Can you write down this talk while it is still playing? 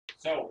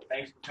So,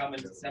 thanks for coming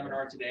to the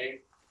seminar today.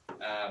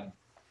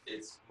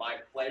 It's my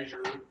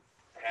pleasure to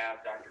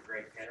have Dr.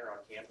 Greg Penner on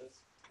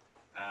campus.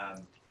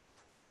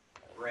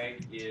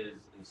 Greg is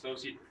an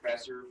associate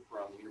professor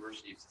from the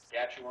University of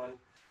Saskatchewan.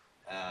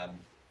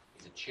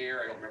 He's a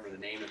chair. I don't remember the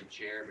name of the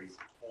chair, but he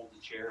holds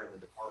the chair in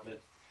the department.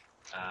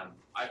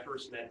 I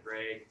first met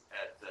Greg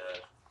at the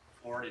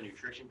Florida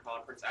Nutrition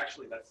Conference.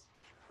 Actually, that's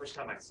the first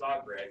time I saw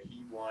Greg.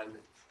 He won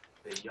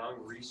the Young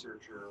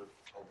Researcher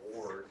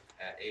Award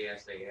at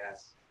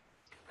ASAS.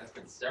 That's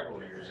been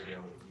several years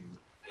ago that you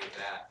did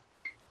that.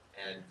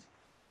 And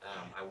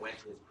I went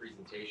to his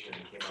presentation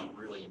and came out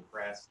really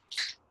impressed.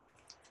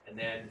 And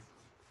then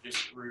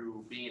just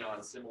through being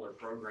on similar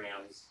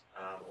programs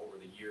over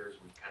the years,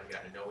 we've kind of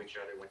gotten to know each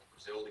other, went to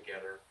Brazil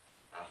together.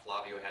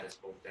 Flavio had us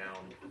both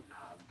down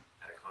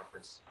at a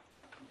conference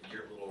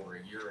a little over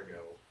a year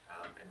ago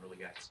and really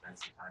got to spend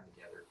some time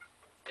together.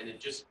 And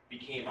it just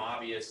became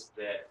obvious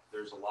that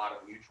there's a lot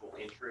of mutual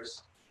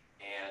interest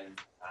and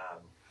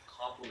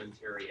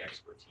complementary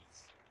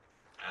expertise.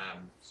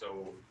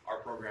 So our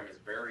program is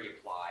very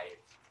applied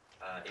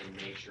in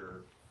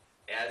nature,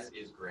 as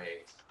is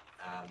Greg's.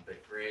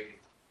 But Greg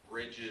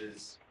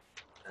bridges,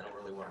 I don't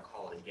really want to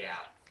call it a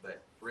gap,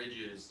 but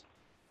bridges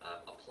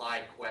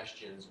applied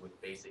questions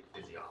with basic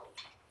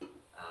physiology.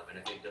 And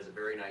I think does a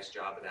very nice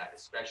job of that,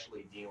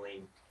 especially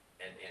dealing,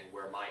 and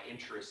where my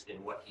interest in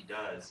what he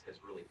does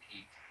has really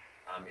peaked,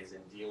 is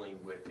in dealing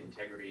with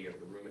integrity of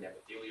the rumen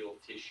epithelial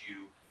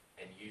tissue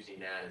and using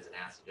that as an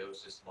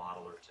acidosis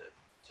modeler to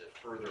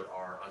further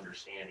our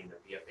understanding of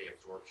BFA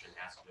absorption,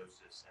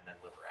 acidosis, and then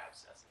liver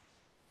abscess,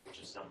 which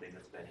is something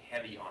that's been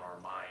heavy on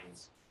our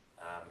minds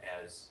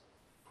as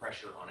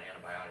pressure on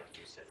antibiotic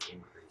use has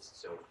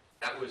increased. So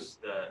that was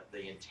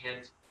the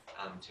intent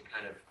to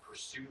kind of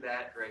pursue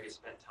that. Greg has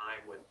spent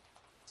time with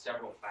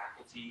several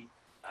faculty,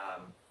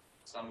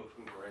 some of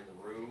whom are in the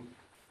room.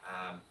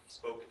 He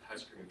spoke at the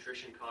Husker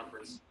Nutrition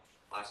Conference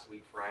last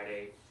week,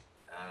 Friday,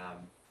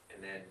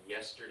 and then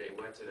yesterday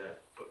went to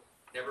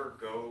never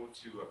go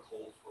to a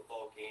cold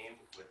football game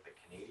with the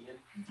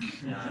Canadian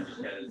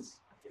because,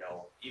 you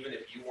know, even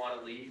if you want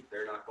to leave,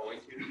 they're not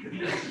going to.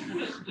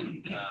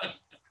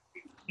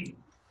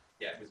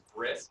 Yeah, it was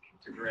brisk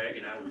to Greg,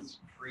 and I was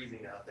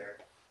freezing out there.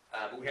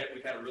 But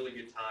we've had a really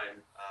good time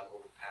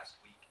over the past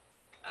week.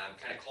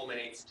 Kind of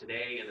culminates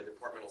today in the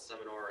departmental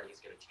seminar, and he's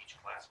going to teach a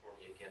class for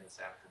me again this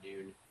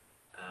afternoon.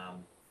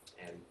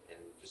 And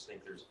just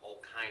think there's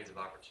all kinds of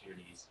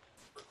opportunities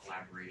for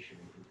collaboration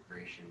and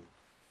integration.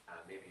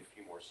 Maybe a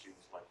few more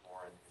students like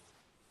Lauren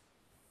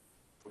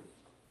who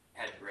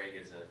had Greg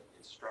as an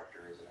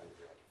instructor as an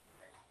undergrad.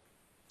 Right?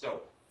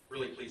 So,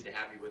 really pleased to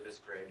have you with us,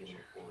 Greg, and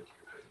look forward to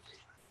your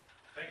presentation.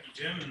 Thank you,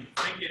 Jim, and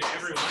thank you to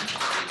everyone.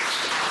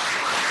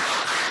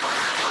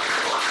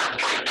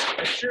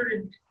 I sure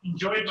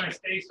enjoyed my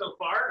stay so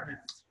far.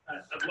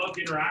 I've loved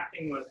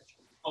interacting with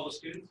all the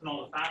students and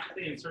all the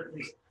faculty, and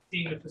certainly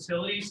seeing the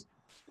facilities.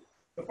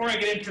 Before I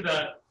get into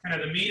the kind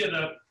of the meat of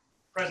the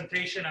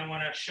presentation, I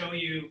want to show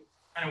you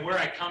kind of where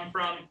I come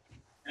from.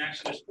 And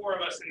actually, there's 4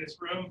 of us in this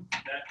room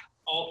that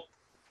all,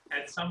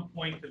 at some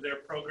point of their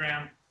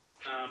program,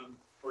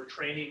 were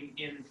training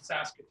in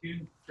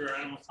Saskatoon through our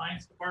animal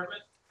science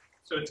department.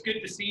 So it's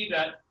good to see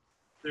that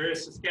there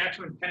is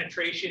Saskatchewan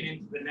penetration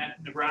into the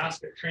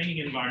Nebraska training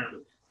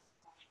environment.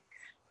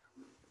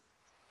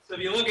 So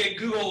if you look at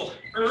Google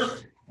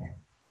Earth,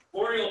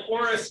 boreal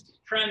forest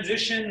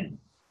transition,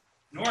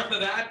 north of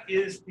that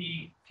is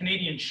the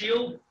Canadian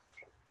Shield,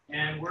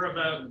 and we're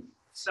about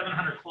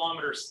 700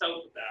 kilometers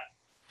south of that.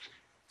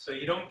 So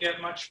you don't get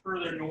much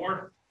further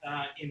north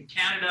in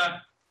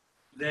Canada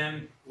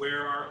than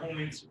where our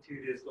home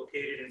institute is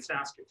located in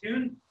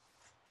Saskatoon.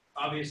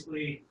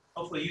 Obviously,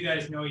 hopefully you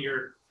guys know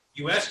your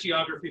U.S.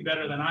 geography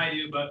better than I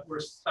do, but we're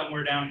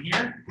somewhere down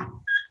here.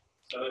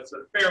 So it's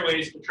a fair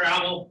ways to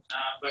travel,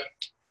 but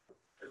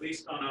at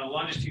least on a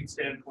longitude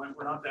standpoint,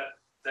 we're not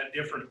that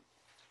different.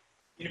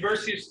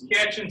 University of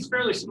Saskatchewan is a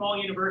fairly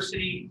small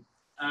university,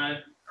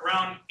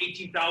 around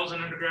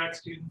 18,000 undergrad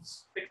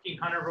students,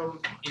 1,500 of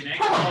them in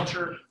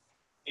agriculture,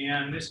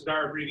 and this is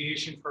our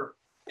abbreviation for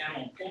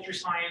animal and poultry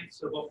science,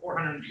 so about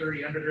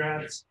 430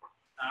 undergrads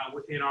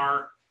within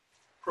our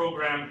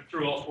program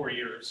through all 4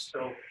 years.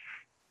 So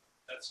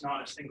that's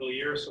not a single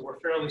year, so we're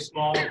fairly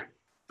small.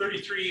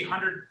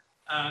 3,300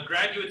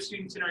 graduate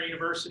students in our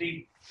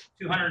university,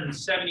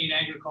 270 in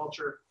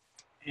agriculture,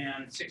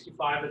 and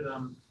 65 of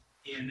them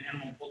in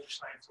animal and poultry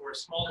science. So we're a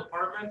small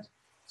department,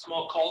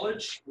 small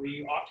college.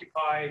 We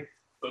occupy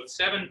about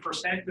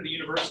 7% of the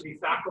university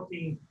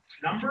faculty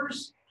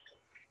numbers,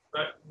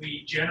 but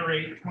we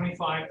generate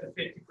 25 to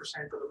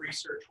 50% of the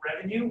research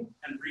revenue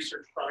and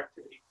research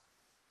productivity.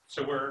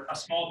 So we're a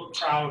small but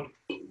proud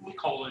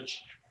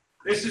college.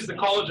 This is the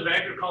College of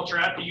Agriculture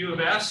at the U of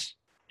S,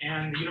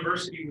 and the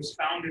university was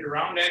founded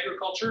around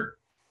agriculture,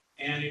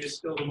 and it is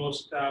still the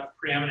most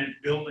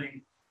preeminent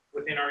building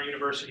within our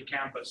university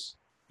campus.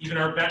 Even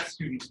our vet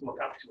students look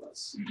up to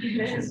us.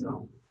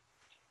 So,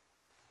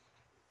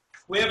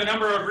 we have a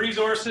number of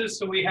resources.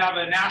 So we have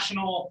a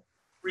national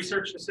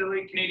research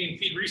facility, Canadian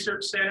Feed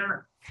Research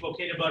Center,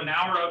 located about an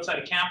hour outside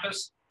of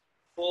campus.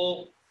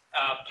 Full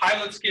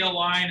pilot scale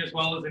line as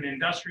well as an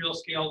industrial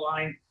scale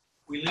line.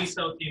 We lease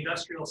out the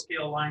industrial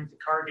scale line to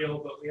Cargill,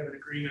 but we have an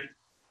agreement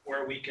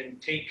where we can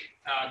take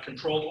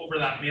control over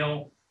that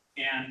mill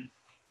and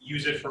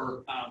use it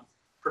for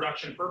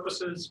production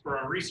purposes for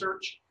our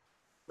research.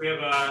 We have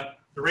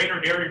the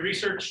Raynor Dairy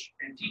Research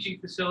and Teaching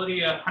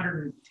Facility,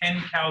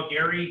 110 cow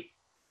dairy,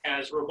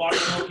 has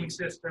robotic milking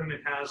system,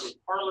 it has a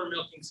parlor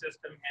milking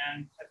system,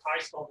 and a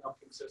tie stall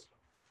milking system.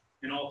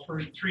 And all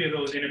three of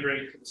those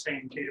integrate for the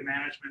same data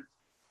management.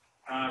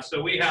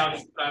 So we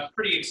have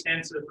pretty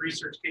extensive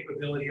research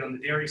capability on the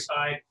dairy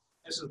side.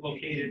 This is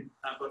located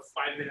about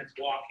 5 minutes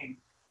walking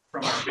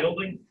from our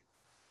building.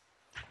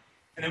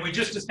 And then we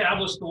just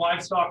established the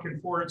Livestock and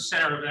Forage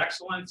Center of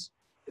Excellence.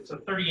 It's a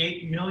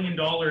 $38 million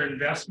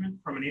investment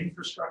from an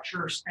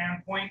infrastructure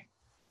standpoint.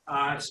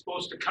 It's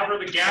supposed to cover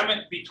the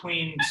gamut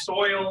between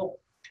soil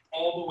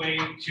all the way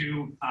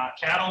to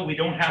cattle. We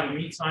don't have a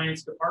meat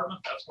science department.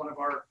 That's one of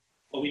our,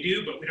 well, we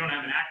do, but we don't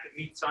have an active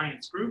meat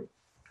science group.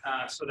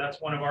 So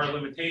that's one of our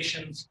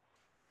limitations.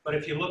 But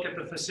if you look at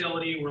the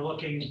facility, we're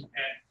looking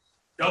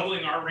at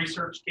doubling our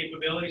research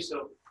capability.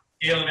 So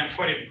Gail and I'm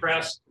quite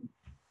impressed,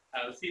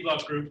 the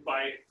feedlot group,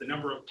 by the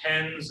number of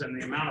pens and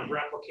the amount of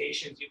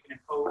replications you can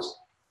impose.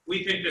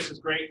 We think this is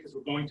great because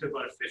we're going to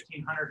about a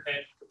 1,500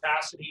 head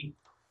capacity.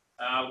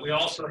 We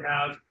also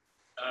have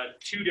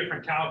 2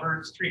 different cow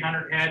herds,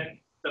 300 head,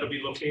 that'll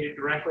be located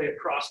directly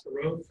across the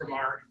road from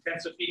our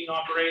intensive feeding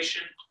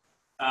operation.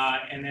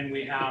 And then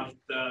we have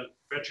the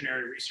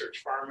veterinary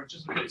research farm, which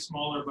is a bit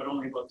smaller, but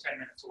only about 10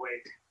 minutes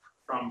away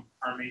from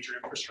our major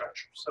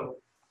infrastructure. So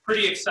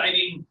pretty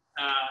exciting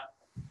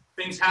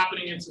things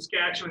happening in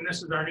Saskatchewan.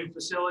 This is our new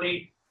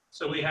facility.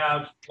 So we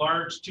have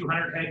large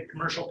 200 head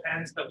commercial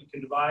pens that we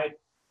can divide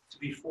to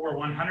be 4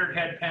 100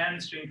 head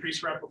pens to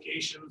increase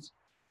replications,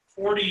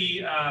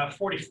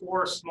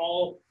 44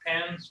 small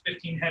pens,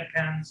 15 head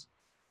pens,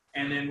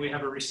 and then we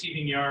have a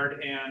receiving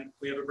yard, and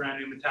we have a brand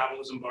new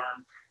metabolism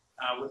barn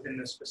within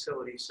this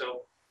facility.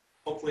 So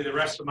hopefully the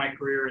rest of my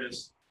career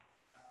is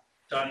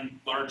done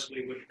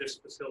largely with this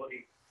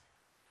facility.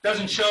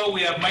 Doesn't show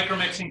we have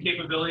micromixing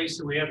capabilities,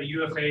 so we have a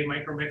UFA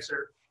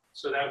micromixer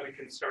so that we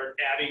can start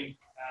adding,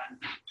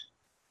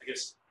 I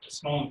guess,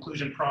 small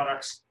inclusion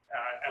products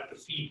at the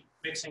feed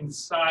mixing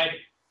side,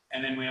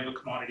 and then we have a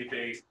commodity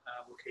bay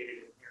located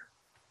in here.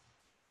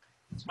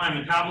 It's my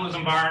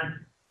metabolism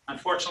barn.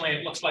 Unfortunately,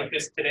 it looks like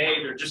this today.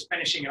 They're just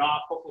finishing it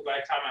off. Hopefully by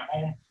the time I'm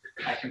home,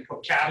 I can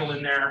put cattle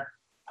in there,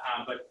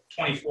 but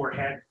 24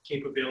 head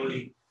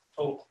capability,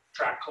 total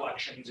track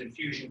collections,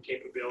 infusion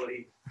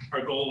capability.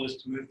 Our goal is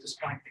to move to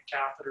splanchnic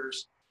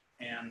catheters,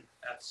 and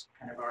that's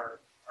kind of our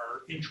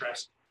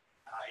interest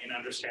in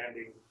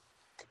understanding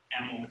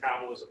animal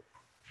metabolism.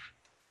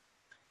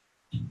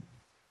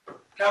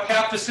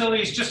 Cow-calf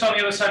facility is just on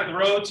the other side of the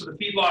road, so the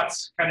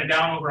feedlot's kind of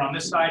down over on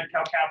this side.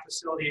 Cow-calf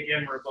facility,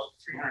 again, we're about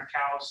 300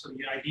 cows, so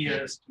the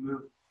idea is to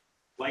move,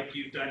 like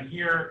you've done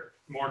here,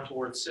 more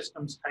towards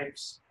systems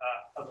types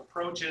of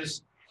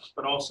approaches,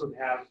 but also to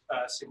have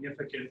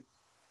significant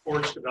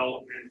forage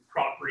development,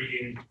 crop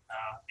breeding,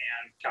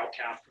 and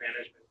cow-calf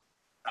management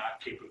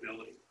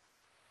capability.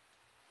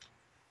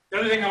 The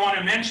other thing I want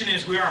to mention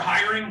is we are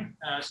hiring.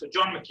 So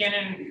John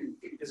McKinnon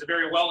is a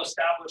very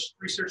well-established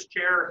research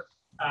chair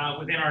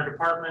within our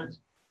department.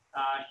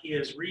 He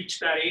has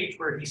reached that age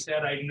where he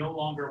said, I no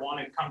longer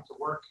want to come to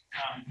work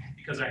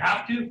because I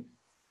have to.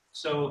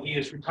 So he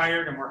is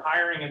retired, and we're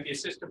hiring at the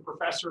assistant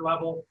professor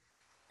level.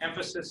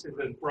 Emphasis is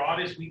as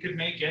broad as we could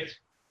make it.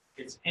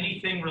 It's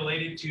anything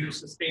related to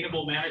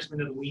sustainable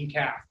management of the wean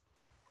calf.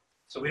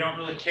 So we don't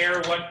really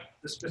care what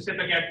the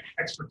specific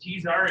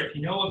expertise are. If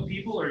you know of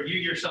people or you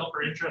yourself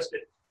are interested,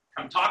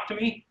 come talk to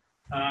me,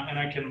 and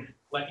I can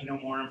let you know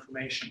more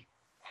information.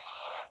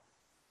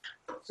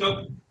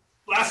 So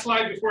last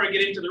slide before I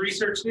get into the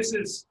research. This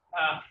is,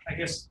 I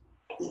guess,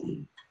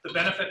 the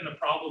benefit and the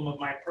problem of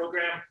my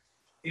program.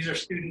 These are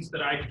students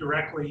that I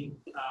directly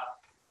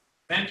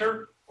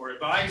mentor or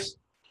advise.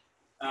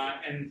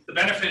 And the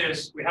benefit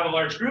is we have a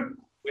large group.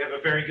 We have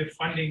a very good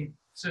funding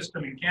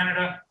system in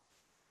Canada.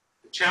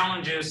 The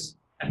challenge is,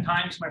 at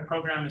times, my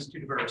program is too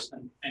diverse,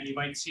 and you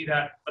might see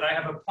that, but I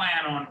have a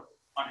plan on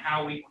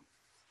how we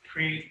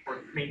create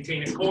or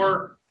maintain a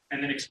core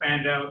and then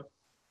expand out.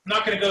 I'm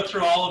not going to go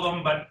through all of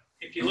them, but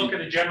if you look at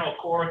a general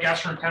core,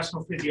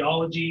 gastrointestinal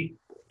physiology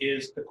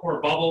is the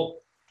core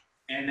bubble,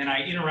 and then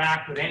I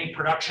interact with any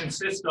production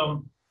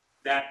system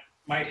that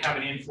might have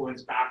an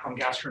influence back on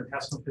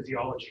gastrointestinal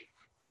physiology.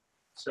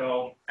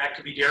 So that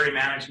could be dairy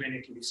management,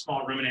 it can be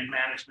small ruminant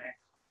management,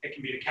 it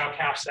can be the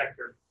cow-calf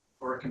sector,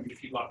 or it can be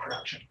feedlot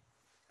production.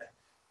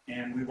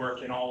 And we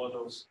work in all of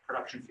those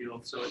production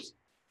fields. So it's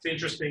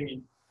interesting,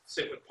 you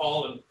sit with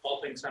Paul, and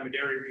Paul thinks I'm a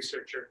dairy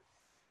researcher.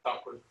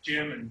 Talk with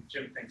Jim, and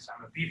Jim thinks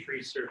I'm a beef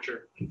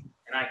researcher,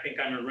 and I think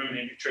I'm a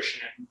ruminant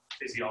nutrition and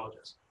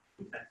physiologist.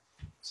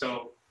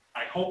 So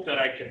I hope that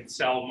I can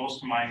sell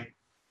most of my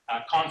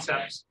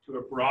concepts to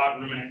a broad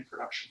ruminant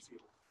production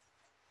field.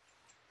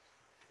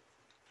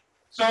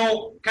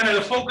 So kind of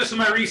the focus of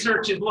my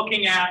research is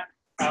looking at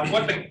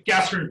what the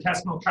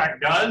gastrointestinal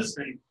tract does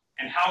and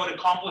how it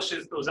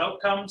accomplishes those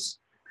outcomes.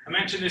 I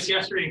mentioned this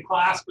yesterday in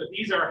class, but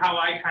these are how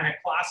I kind of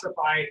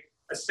classify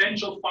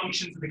essential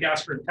functions of the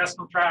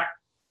gastrointestinal tract.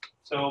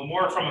 So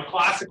more from a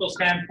classical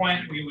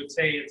standpoint, we would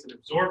say it's an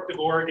absorptive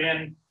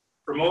organ,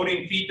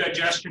 promoting feed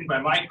digestion by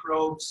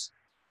microbes,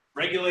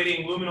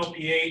 regulating luminal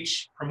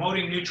pH,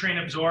 promoting nutrient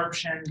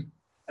absorption,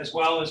 as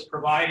well as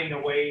providing a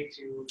way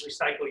to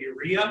recycle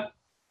urea.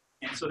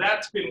 And so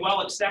that's been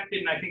well accepted,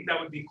 and I think that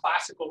would be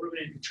classical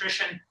ruminant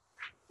nutrition.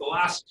 The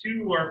last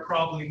two are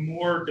probably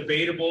more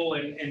debatable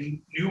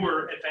and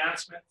newer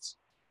advancements.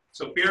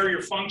 So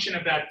barrier function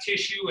of that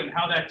tissue and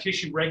how that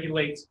tissue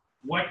regulates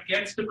what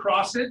gets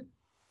across it.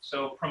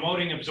 So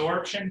promoting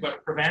absorption,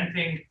 but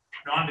preventing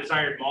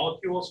non-desired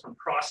molecules from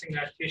crossing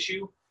that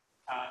tissue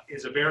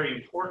is a very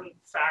important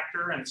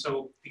factor. And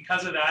so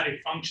because of that, it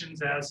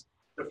functions as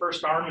the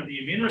first arm of the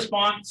immune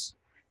response.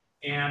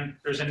 And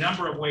there's a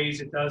number of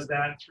ways it does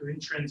that through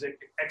intrinsic,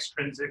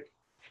 extrinsic,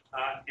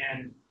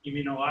 and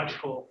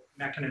immunological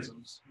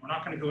mechanisms. We're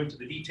not going to go into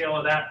the detail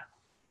of that,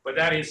 but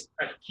that is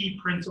a key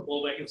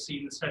principle that you'll see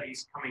in the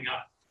studies coming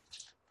up.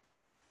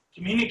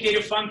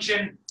 Communicative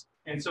function,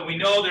 and so we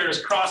know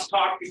there's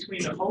crosstalk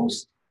between the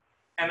host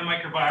and the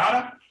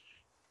microbiota,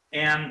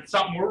 and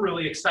something we're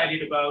really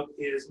excited about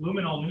is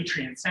luminal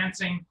nutrient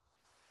sensing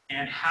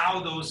and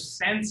how those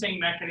sensing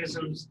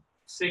mechanisms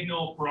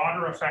signal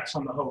broader effects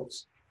on the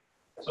host.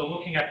 So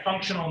looking at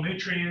functional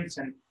nutrients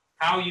and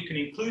how you can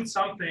include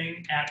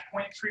something at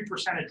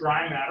 0.3% of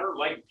dry matter,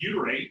 like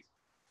butyrate,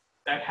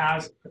 that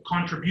has a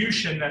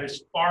contribution that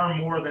is far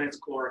more than its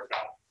caloric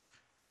value.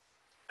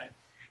 Okay.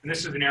 And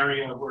this is an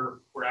area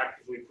we're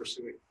actively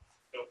pursuing.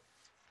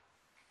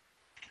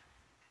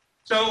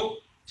 So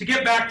to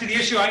get back to the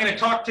issue, I'm going to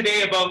talk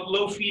today about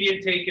low feed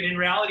intake, and in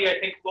reality, I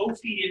think low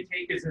feed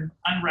intake is an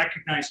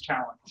unrecognized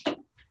challenge.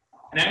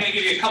 And I'm going to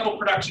give you a couple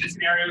production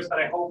scenarios that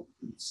I hope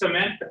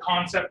cement the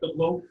concept of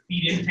low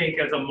feed intake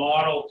as a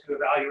model to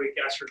evaluate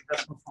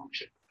gastrointestinal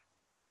function.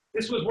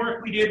 This was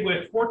work we did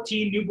with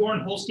 14 newborn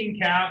Holstein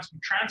calves. We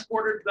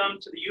transported them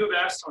to the U of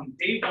S on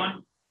day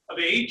 1 of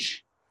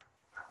age.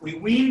 We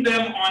weaned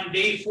them on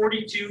day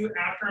 42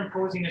 after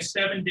imposing a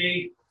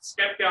 7-day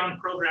step-down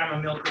program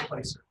of milk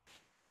replacer.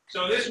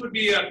 So this would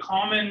be a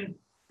common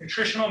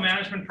nutritional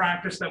management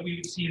practice that we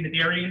would see in the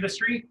dairy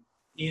industry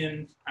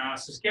in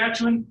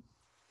Saskatchewan.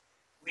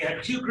 We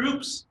had 2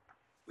 groups.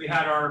 We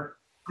had our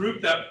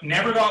group that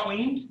never got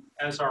weaned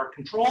as our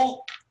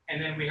control, and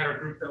then we had our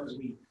group that was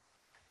weaned.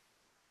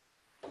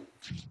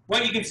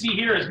 What you can see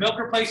here is milk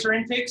replacer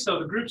intake. So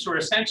the groups were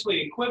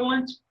essentially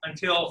equivalent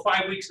until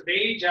 5 weeks of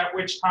age, at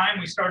which time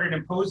we started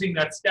imposing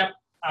that step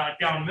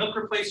down milk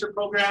replacer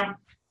program.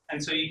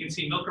 And so you can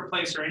see milk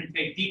replacer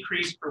intake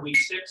decreased for week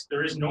 6.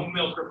 There is no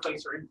milk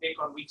replacer intake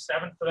on week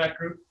 7 for that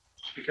group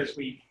because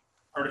we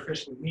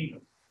artificially weaned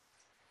them.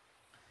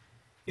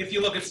 If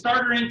you look at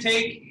starter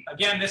intake,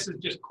 again, this is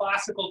just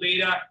classical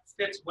data,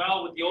 fits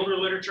well with the older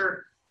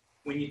literature.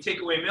 When you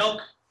take away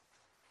milk,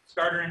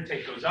 starter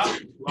intake goes up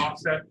to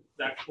offset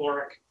that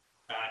caloric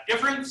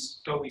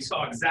difference. So we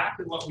saw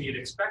exactly what we had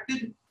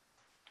expected.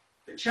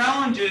 The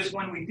challenge is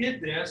when we did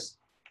this,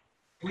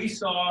 we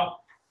saw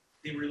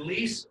the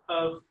release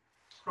of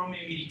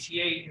chromium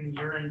EDTA in the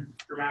urine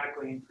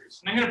dramatically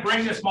increase. And I'm going to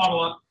bring this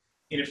model up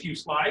in a few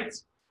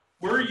slides.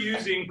 We're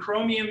using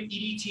chromium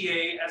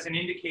EDTA as an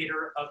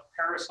indicator of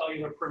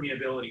paracellular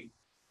permeability.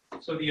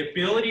 So the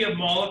ability of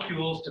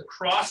molecules to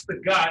cross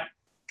the gut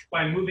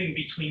by moving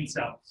between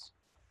cells.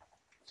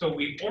 So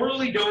we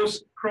orally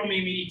dose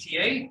chromium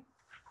EDTA,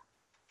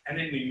 and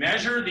then we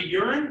measure the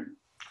urine.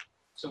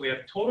 So we have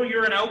total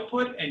urine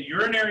output and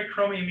urinary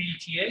chromium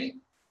EDTA.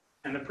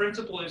 And the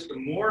principle is the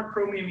more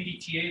chromium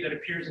EDTA that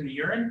appears in the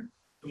urine,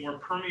 the more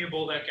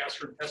permeable that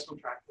gastrointestinal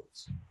tract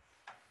is.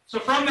 So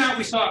from that,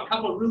 we saw a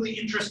couple of really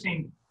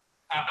interesting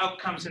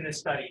outcomes in this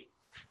study.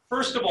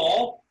 First of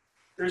all,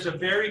 there's a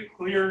very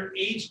clear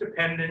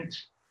age-dependent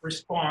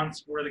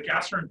response where the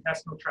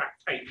gastrointestinal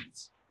tract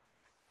tightens.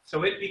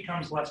 So it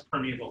becomes less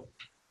permeable.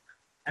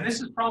 And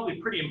this is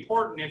probably pretty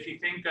important if you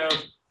think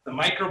of the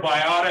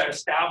microbiota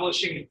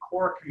establishing a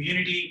core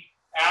community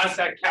as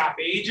that calf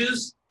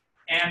ages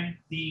and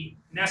the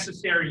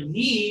necessary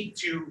need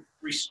to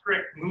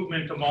restrict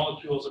movement of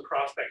molecules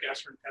across that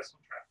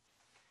gastrointestinal tract.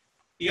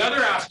 The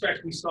other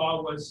aspect we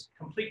saw was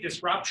complete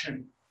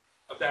disruption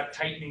of that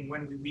tightening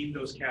when we weaned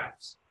those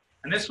calves.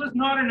 And this was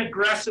not an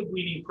aggressive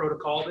weaning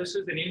protocol. This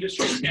is an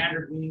industry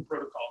standard weaning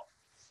protocol.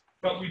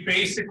 But we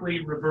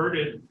basically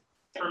reverted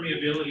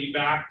permeability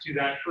back to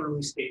that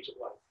early stage of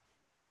life.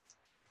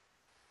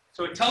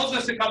 So it tells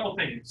us a couple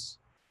things.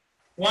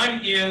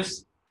 One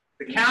is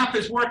the calf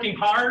is working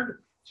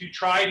hard to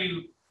try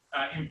to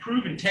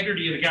improve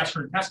integrity of the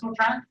gastrointestinal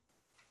tract.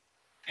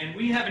 And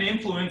we have an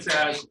influence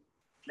as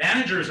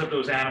managers of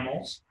those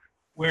animals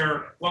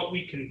where what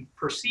we can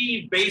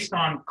perceive based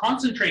on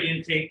concentrate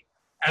intake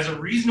as a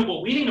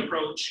reasonable weaning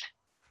approach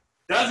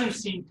doesn't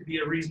seem to be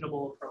a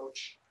reasonable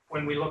approach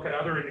when we look at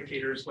other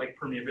indicators like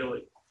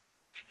permeability.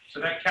 So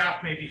that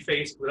calf may be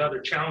faced with other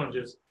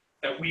challenges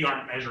that we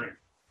aren't measuring.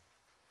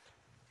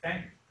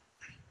 Okay?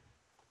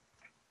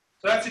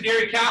 So that's the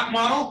dairy calf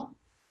model.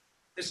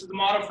 This is the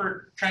model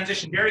for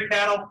transition dairy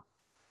cattle.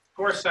 Of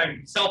course,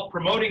 I'm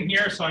self-promoting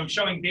here, so I'm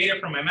showing data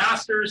from my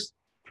master's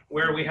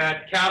where we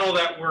had cattle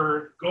that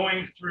were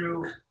going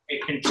through a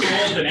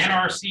controlled, an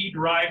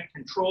NRC-derived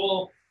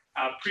control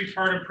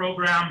prepartum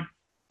program,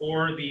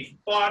 or the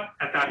thought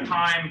at that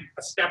time,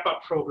 a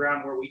step-up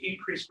program where we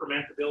increased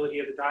fermentability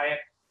of the diet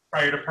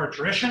prior to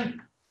parturition.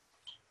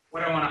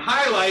 What I want to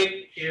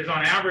highlight is,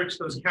 on average,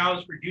 those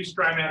cows reduced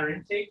dry matter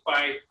intake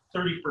by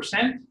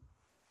 30%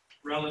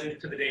 relative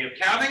to the day of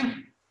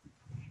calving.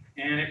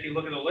 And if you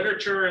look at the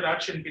literature,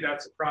 that shouldn't be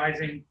that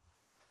surprising.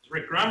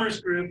 Rick Grummer's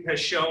group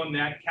has shown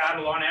that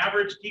cattle, on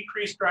average,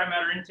 decreased dry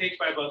matter intake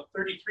by about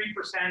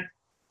 33%,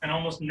 and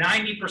almost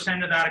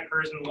 90% of that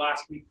occurs in the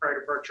last week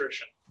prior to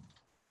parturition.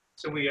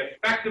 So we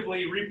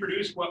effectively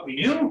reproduced what we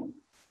knew,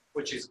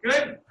 which is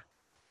good.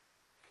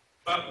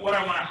 But what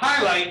I want to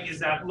highlight is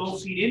that low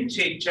feed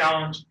intake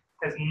challenge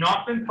has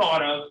not been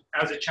thought of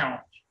as a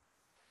challenge,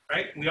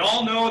 right? We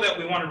all know that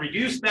we want to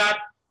reduce that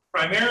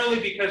primarily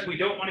because we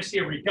don't want to see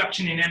a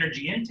reduction in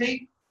energy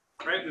intake,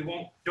 right?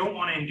 We don't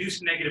want to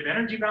induce negative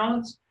energy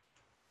balance,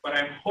 but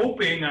I'm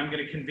hoping I'm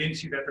going to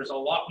convince you that there's a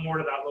lot more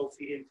to that low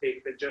feed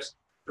intake than just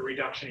the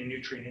reduction in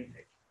nutrient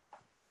intake.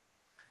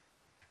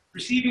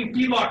 Receiving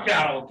feedlot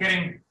cattle,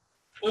 getting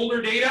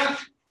older data.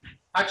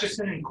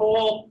 Hutchison and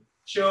Cole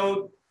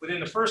showed within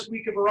the first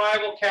week of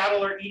arrival,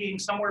 cattle are eating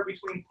somewhere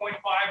between 0.5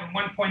 and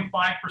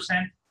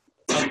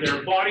 1.5% of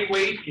their body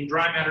weight in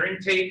dry matter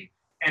intake,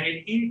 and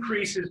it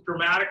increases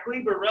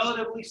dramatically, but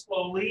relatively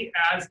slowly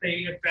as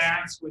they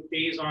advance with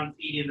days on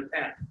feed in the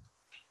pen.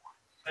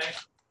 Okay.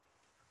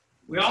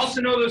 We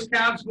also know those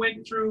calves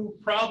went through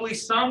probably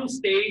some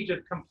stage of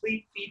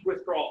complete feed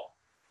withdrawal.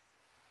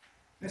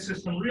 This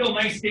is some real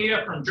nice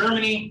data from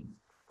Germany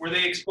where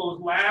they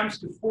exposed lambs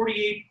to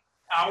 48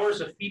 hours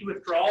of feed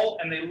withdrawal,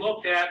 and they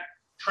looked at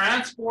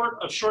transport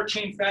of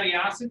short-chain fatty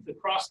acids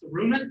across the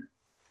rumen,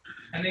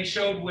 and they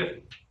showed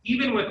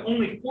even with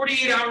only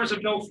 48 hours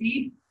of no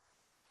feed,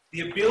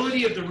 the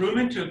ability of the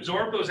rumen to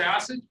absorb those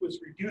acids was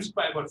reduced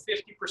by about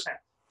 50%.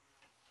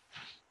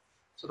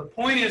 So the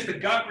point is the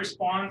gut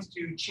responds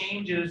to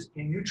changes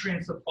in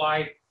nutrient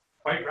supply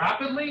quite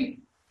rapidly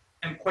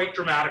and quite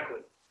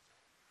dramatically.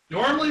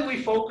 Normally,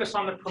 we focus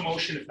on the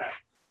promotion effect.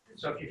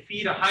 So if you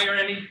feed a higher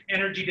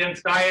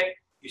energy-dense diet,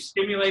 you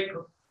stimulate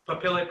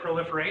papillae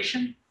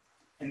proliferation,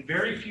 and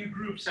very few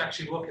groups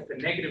actually look at the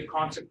negative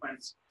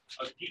consequence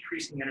of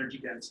decreasing energy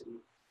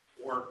density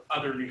or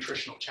other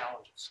nutritional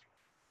challenges.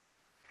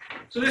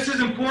 So this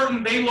is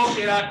important. They look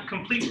at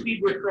complete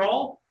feed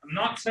withdrawal. I'm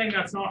not saying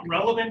that's not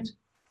relevant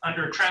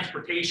under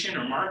transportation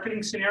or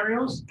marketing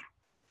scenarios,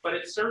 but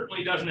it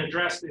certainly doesn't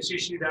address this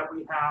issue that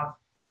we have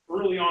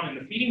early on in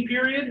the feeding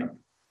period.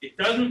 It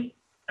doesn't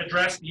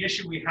address the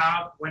issue we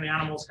have when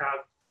animals have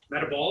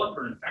metabolic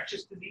or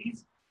infectious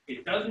disease.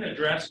 It doesn't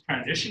address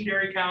transition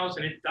dairy cows,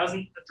 and it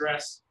doesn't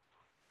address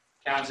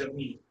calves that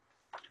we eat.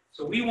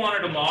 So we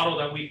wanted a model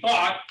that we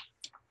thought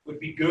would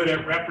be good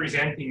at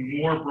representing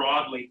more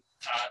broadly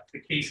the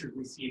cases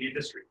we see in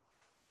industry.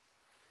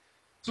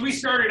 So we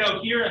started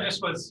out here, and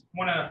this was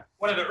one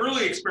of the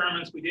early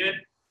experiments we did,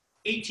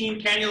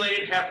 18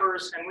 cannulated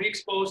heifers, and we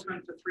exposed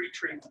them to 3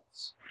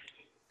 treatments.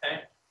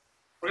 Okay?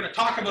 We're going to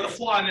talk about a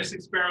flaw in this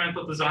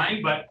experimental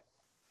design, but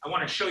I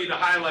want to show you the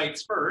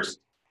highlights first.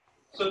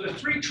 So the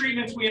 3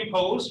 treatments we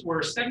imposed were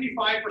 75%,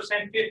 50%,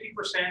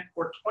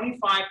 or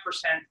 25%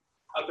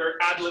 of their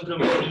ad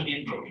libitum feed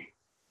intake.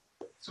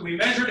 So we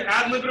measured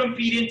ad libitum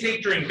feed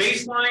intake during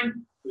baseline.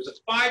 It was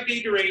a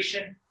 5-day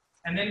duration,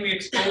 and then we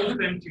exposed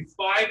them to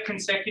 5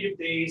 consecutive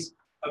days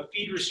of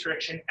feed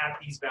restriction at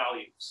these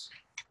values.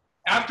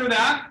 After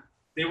that,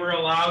 they were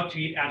allowed to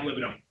eat ad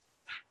libitum.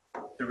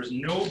 There was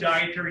no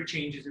dietary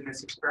changes in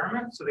this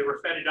experiment, so they were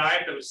fed a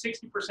diet that was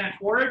 60%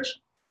 forage,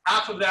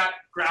 half of that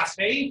grass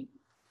hay,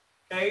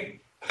 okay,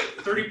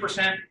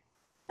 30%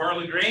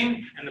 barley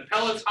grain, and the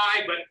pellet's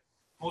high, but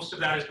most of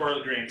that is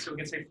barley grain. So we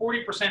can say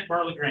 40%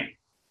 barley grain.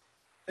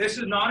 This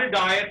is not a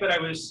diet that I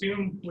would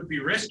assume would be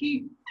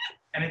risky,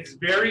 and it's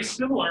very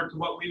similar to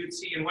what we would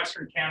see in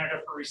Western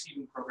Canada for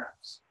receiving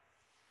programs.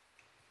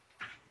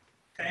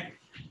 Okay.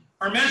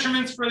 Our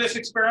measurements for this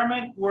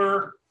experiment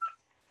were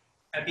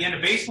at the end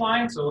of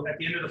baseline, so at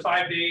the end of the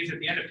 5 days, at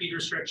the end of feed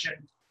restriction,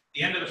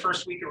 the end of the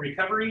first week of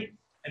recovery,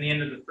 and the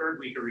end of the 3rd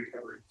week of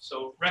recovery.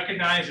 So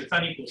recognize it's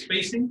unequal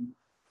spacing,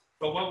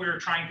 but what we were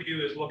trying to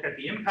do is look at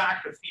the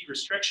impact of feed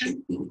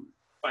restriction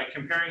by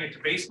comparing it to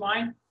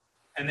baseline,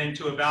 and then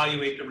to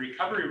evaluate the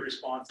recovery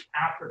response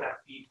after that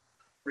feed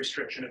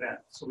restriction event.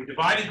 So we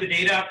divided the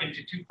data up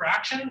into 2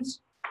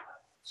 fractions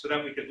so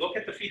that we could look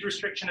at the feed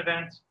restriction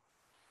event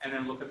and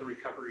then look at the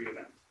recovery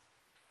event.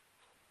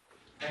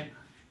 Okay.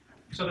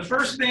 So the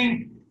first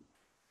thing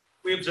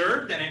we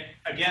observed, and it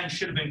again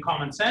should have been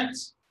common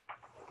sense,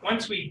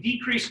 once we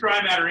decrease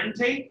dry matter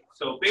intake,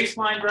 so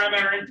baseline dry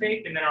matter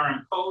intake and then our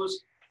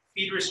imposed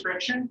feed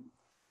restriction,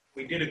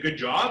 We did a good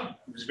job.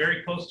 It was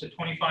very close to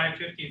 25,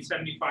 50, and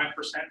 75%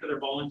 of their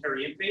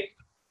voluntary intake.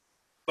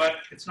 But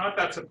it's not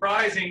that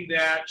surprising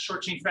that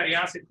short-chain fatty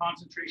acid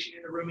concentration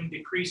in the rumen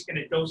decreased in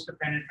a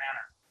dose-dependent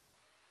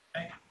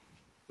manner. Okay?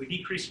 We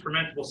decreased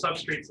fermentable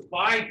substrate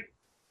supply.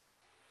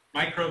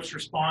 Microbes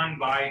respond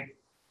by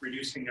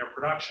reducing their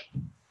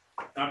production.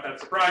 Not that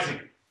surprising.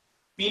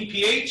 Mean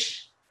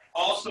pH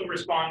also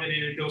responded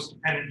in a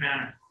dose-dependent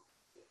manner.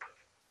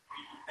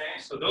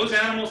 Okay? So those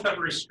animals that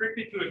were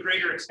restricted to a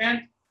greater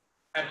extent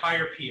had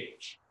higher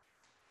pH.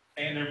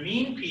 And their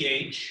mean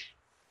pH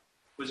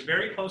was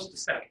very close to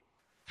 7.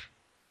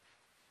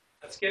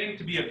 That's getting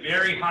to be a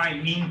very high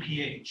mean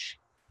pH.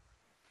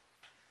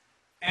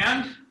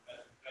 And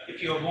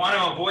if you want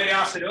to avoid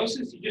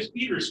acidosis, you just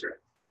feed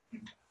restrict.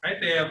 Right?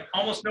 They have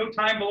almost no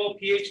time below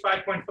pH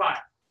 5.5.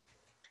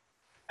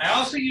 I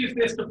also use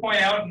this to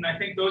point out, and I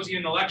think those of you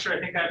in the lecture, I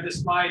think I have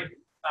this slide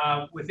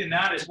within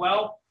that as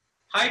well.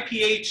 High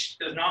pH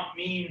does not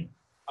mean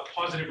a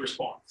positive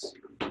response.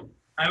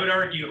 I would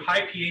argue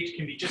high pH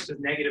can be just as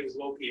negative as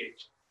low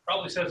pH.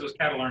 Probably says those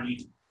cattle aren't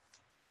eating.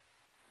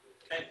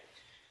 Okay.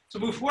 So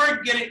before I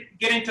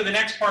get into the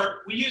next part,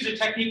 we use a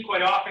technique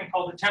quite often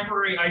called the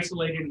temporary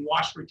isolated and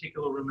washed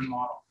reticular rumen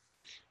model.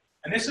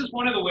 And this is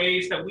one of the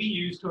ways that we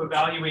use to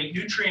evaluate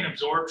nutrient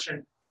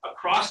absorption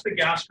across the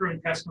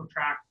gastrointestinal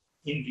tract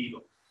in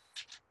vivo.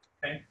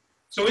 Okay.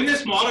 So in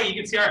this model, you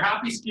can see our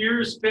happy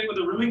skiers fit with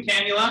a rumen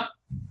cannula.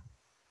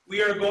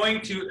 We are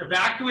going to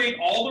evacuate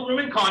all the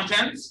rumen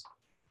contents.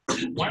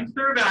 Once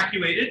they're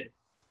evacuated,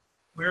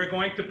 we're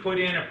going to put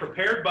in a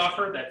prepared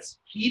buffer that's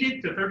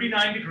heated to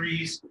 39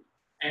 degrees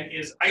and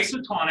is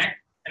isotonic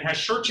and has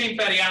short-chain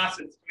fatty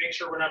acids to make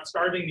sure we're not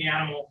starving the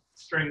animal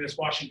during this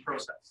washing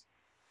process.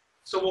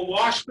 So we'll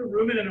wash the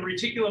rumen and the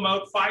reticulum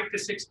out 5 to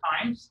 6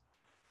 times.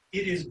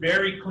 It is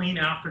very clean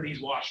after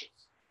these washes.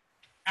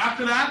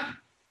 After that,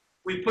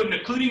 we put an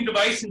occluding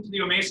device into the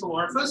omasal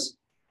orifice.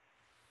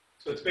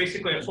 So it's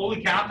basically a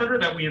Foley catheter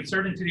that we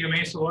insert into the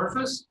omasal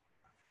orifice.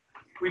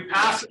 We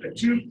pass a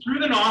tube through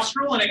the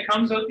nostril and it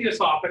comes out the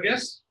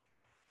esophagus.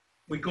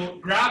 We go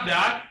grab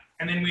that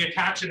and then we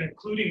attach an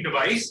occluding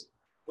device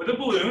with a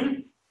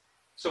balloon.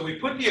 So we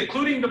put the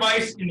occluding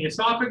device in the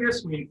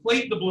esophagus, we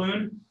inflate the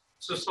balloon,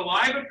 so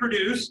saliva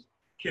produced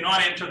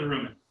cannot enter the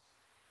rumen.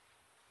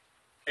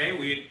 Okay,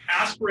 we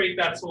aspirate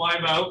that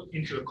saliva out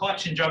into a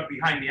collection jug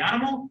behind the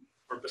animal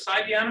or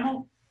beside the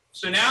animal.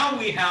 So now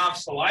we have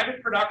saliva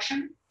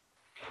production.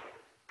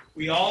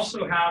 We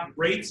also have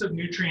rates of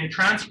nutrient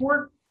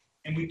transport,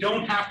 and we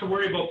don't have to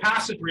worry about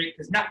passage rate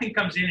because nothing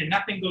comes in and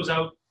nothing goes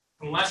out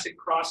unless it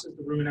crosses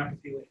the rumen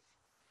epithelium.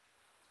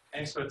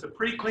 Okay, so it's a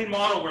pretty clean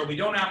model where we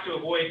don't have to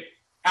avoid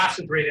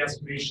passage rate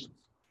estimations.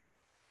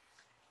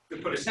 We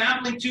put a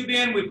sampling tube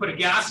in, we put a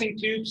gassing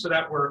tube so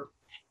that we're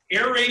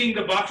aerating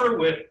the buffer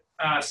with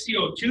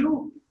CO2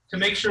 to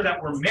make sure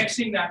that we're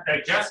mixing that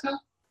digesta.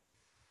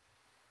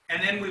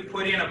 And then we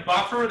put in a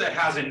buffer that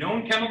has a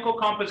known chemical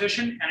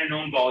composition and a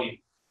known volume.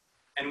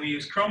 And we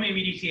use chromium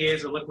EDTA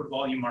as a liquid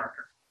volume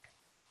marker.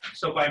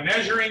 So by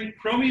measuring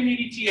chromium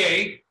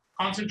EDTA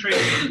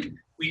concentration,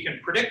 we can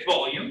predict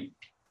volume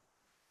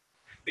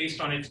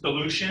based on its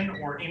dilution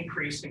or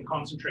increase in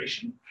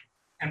concentration.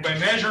 And by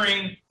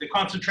measuring the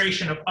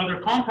concentration of other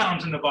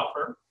compounds in the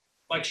buffer,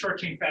 like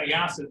short-chain fatty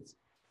acids,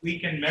 we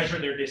can measure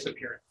their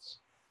disappearance.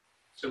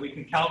 So we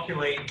can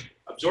calculate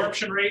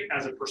absorption rate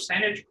as a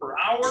percentage per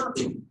hour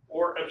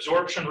or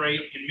absorption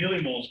rate in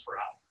millimoles per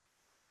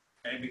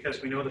hour, okay,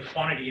 because we know the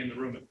quantity in the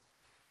rumen.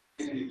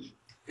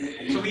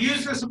 So we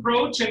use this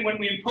approach, and when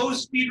we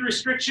impose speed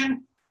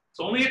restriction, it's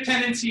only a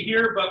tendency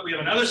here, but we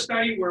have another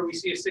study where we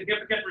see a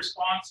significant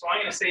response. So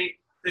I'm going to say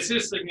this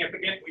is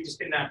significant. We just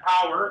didn't have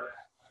power.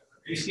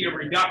 We see a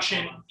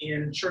reduction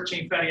in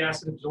short-chain fatty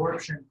acid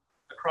absorption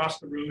across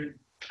the rumen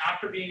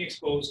after being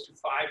exposed to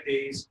 5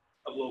 days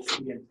of low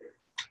food intake.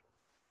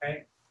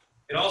 Okay?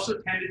 It also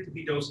tended to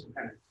be dose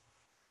dependent.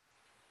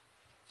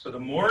 So the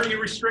more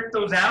you restrict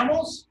those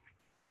animals,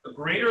 the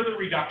greater the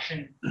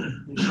reduction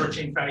in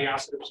short-chain fatty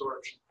acid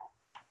absorption.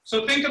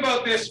 So think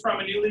about this from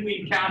a newly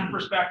weaned calf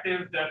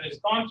perspective that has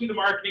gone through the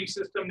marketing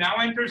system, now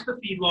enters the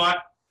feedlot.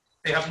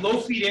 They have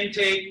low feed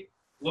intake,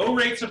 low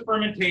rates of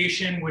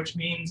fermentation, which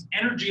means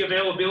energy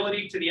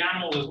availability to the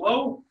animal is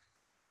low.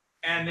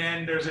 And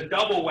then there's a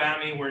double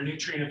whammy where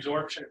nutrient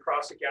absorption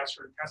across the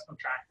gastrointestinal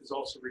tract is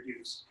also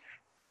reduced.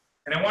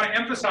 And I want to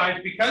emphasize,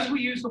 because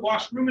we use the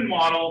washed rumen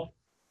model,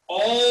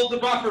 all the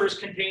buffers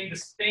contain the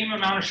same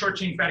amount of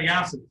short-chain fatty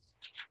acids.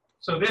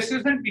 So this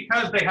isn't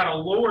because they had a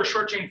lower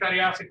short-chain fatty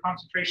acid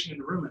concentration in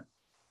the rumen.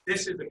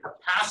 This is the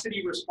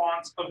capacity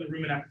response of the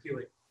rumen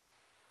epithelium.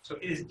 So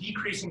it is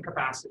decreasing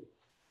capacity.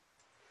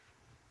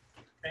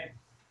 Okay.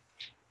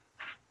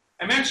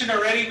 I mentioned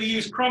already we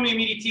use chromium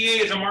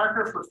EDTA as a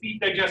marker for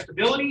feed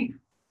digestibility,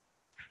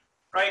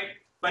 right?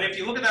 But if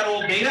you look at that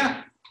old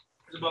data,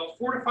 there's about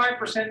 4 to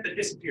 5% that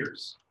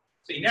disappears.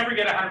 So you never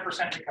get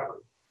 100% recovery.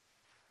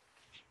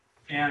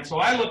 And so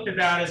I looked at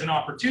that as an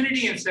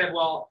opportunity and said,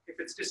 well, if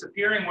it's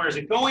disappearing, where is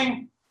it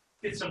going?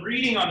 Did some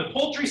reading on the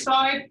poultry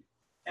side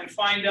and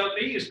find out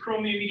they use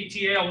chromium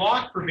EDTA a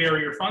lot for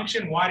barrier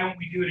function. Why don't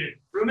we do it in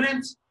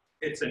ruminants?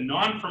 It's a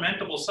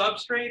non-fermentable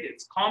substrate.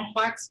 It's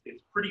complex.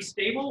 It's pretty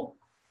stable.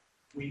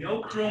 We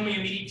know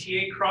chromium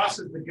EDTA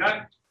crosses the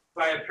gut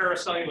via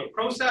paracellular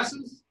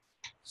processes.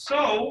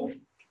 So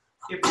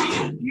if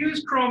we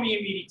infuse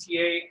chromium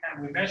EDTA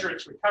and we measure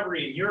its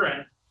recovery in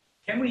urine,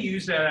 can we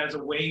use that as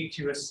a way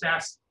to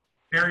assess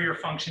barrier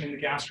function in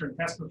the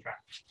gastrointestinal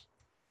tract?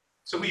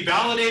 So we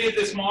validated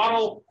this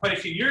model quite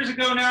a few years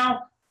ago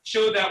now,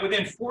 showed that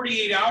within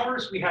 48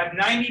 hours, we had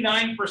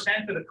 99%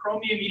 of the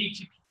chromium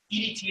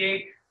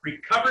EDTA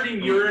recovered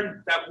in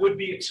urine that would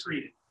be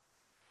excreted.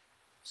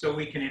 So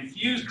we can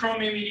infuse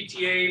chromium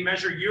EDTA,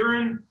 measure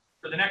urine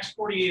for the next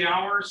 48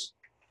 hours,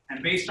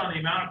 and based on the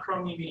amount of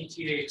chromium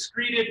EDTA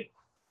excreted,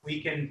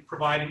 we can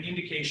provide an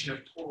indication of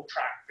total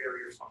tract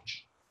barrier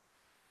function.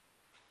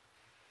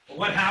 Well,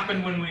 what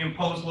happened when we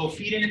imposed low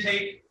feed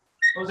intake?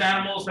 Those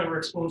animals that were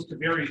exposed to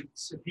very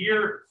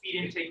severe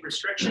feed intake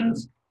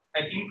restrictions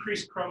had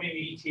increased chromium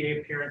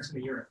EDTA appearance in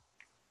the urine.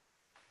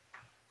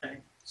 Okay.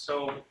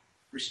 So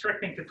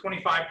restricting to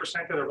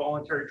 25% of their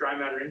voluntary dry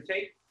matter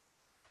intake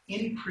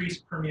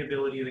increased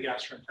permeability of the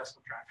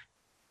gastrointestinal tract.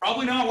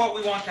 Probably not what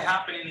we want to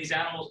happen in these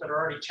animals that are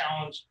already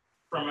challenged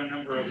from a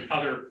number of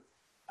other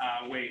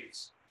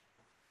ways.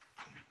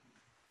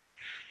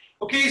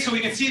 Okay, so we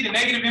can see the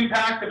negative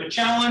impact of a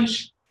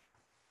challenge.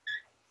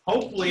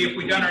 Hopefully, if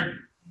we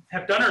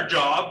have done our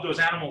job, those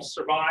animals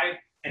survive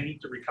and need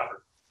to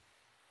recover.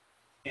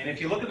 And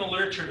if you look in the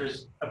literature,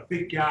 there's a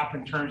big gap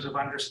in terms of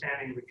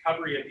understanding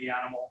recovery of the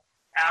animal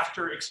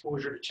after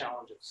exposure to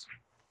challenges.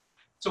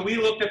 So we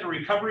looked at the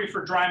recovery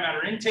for dry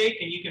matter intake,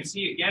 and you can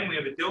see again, we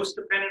have a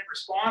dose-dependent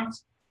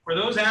response where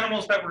those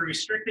animals that were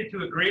restricted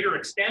to a greater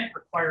extent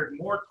required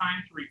more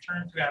time to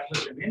return to ad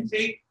libitum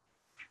intake,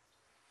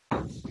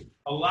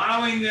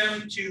 allowing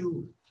them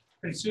to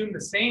consume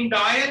the same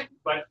diet,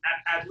 but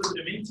at ad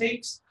libitum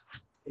intakes,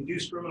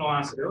 induced ruminal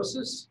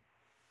acidosis.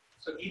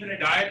 So even a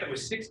diet that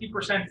was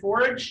 60%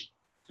 forage,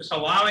 just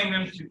allowing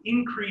them to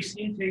increase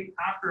intake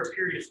after a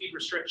period of feed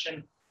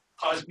restriction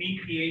caused mean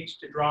pH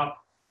to drop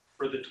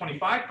for the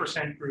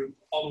 25% group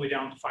all the way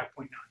down to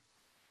 5.9.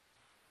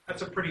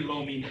 That's a pretty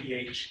low mean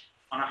pH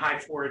on a high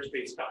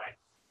forage-based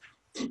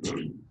diet.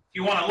 If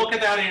you want to look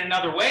at that in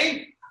another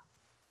way,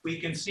 we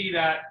can see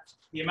that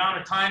the amount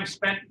of time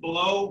spent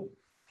below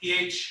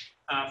pH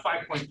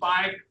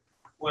 5.5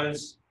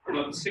 was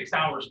about 6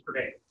 hours per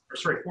day, or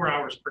sorry, 4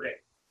 hours per day.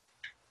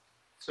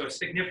 So a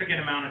significant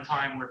amount of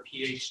time where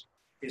pH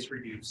is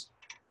reduced.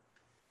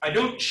 I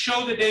don't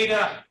show the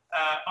data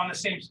on the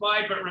same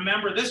slide, but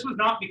remember, this was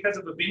not because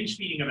of a binge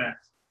feeding event.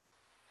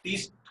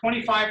 These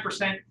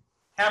 25%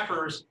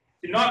 heifers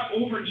did not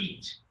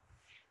overeat.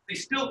 They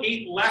still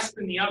ate less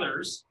than the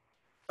others,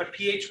 but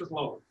pH was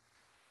lower.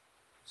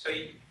 So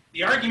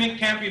the argument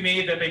can't be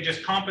made that they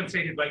just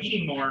compensated by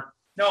eating more.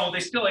 No, they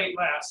still ate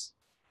less,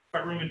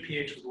 but rumen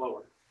pH was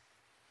lower.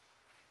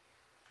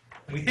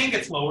 And we think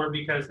it's lower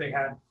because they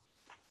had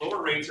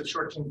lower rates of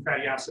short-chain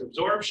fatty acid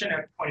absorption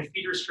at the point of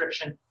feed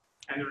restriction,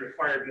 and they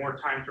required more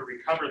time to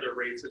recover their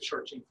rates of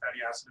short-chain fatty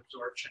acid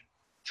absorption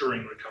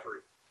during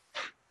recovery.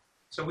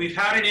 So we've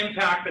had an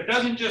impact that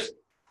doesn't just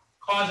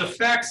cause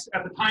effects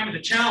at the time of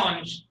the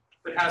challenge,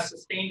 but has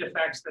sustained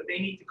effects that they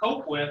need to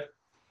cope with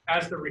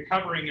as they're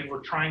recovering, and we're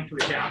trying to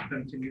adapt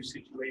them to new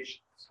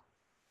situations.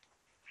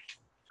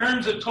 In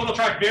terms of total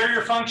tract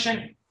barrier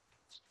function,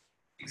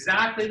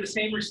 exactly the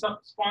same response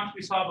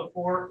we saw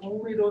before,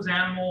 only those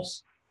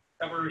animals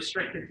that were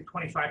restricted to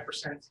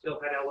 25% still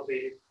had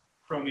elevated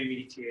chromium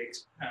EDTA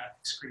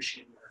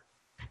excretion in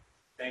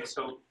there. Okay,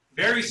 so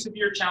very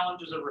severe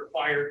challenges are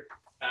required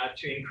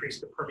to increase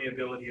the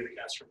permeability of the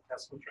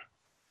gastrointestinal tract.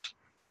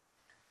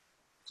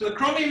 So the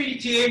chromium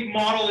EDTA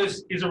model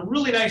is a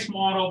really nice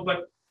model,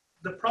 but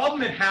the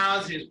problem it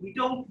has is we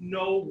don't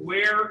know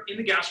where in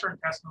the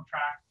gastrointestinal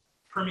tract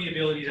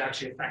permeability is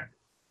actually affected.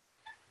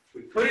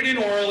 We put it in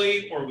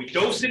orally, or we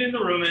dose it in the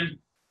rumen,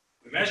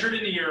 we measure it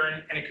in the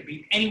urine, and it could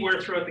be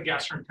anywhere throughout the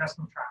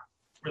gastrointestinal tract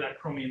where that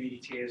chromium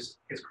EDTA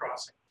is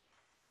crossing.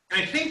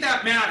 And I think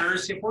that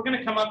matters if we're going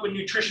to come up with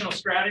nutritional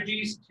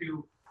strategies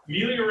to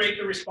ameliorate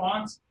the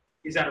response.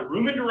 Is that a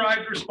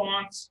rumen-derived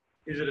response?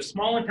 Is it a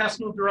small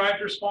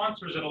intestinal-derived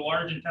response, or is it a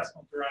large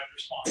intestinal-derived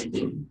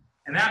response?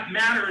 And that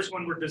matters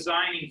when we're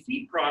designing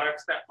feed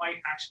products that might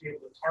actually be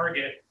able to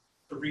target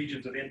the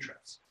regions of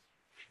interest.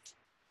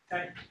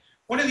 Okay.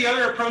 One of the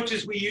other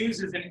approaches we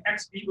use is an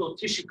ex vivo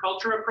tissue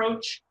culture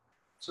approach.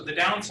 So the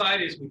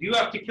downside is we do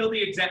have to kill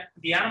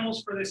the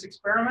animals for this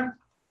experiment,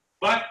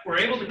 but we're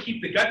able to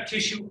keep the gut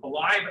tissue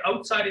alive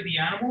outside of the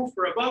animal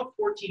for about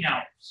 14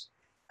 hours.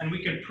 And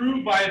we can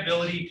prove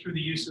viability through the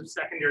use of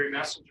secondary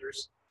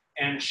messengers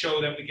and show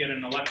that we get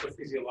an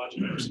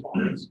electrophysiological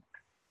response.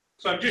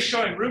 So I'm just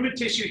showing rumen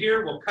tissue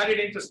here. We'll cut it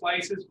into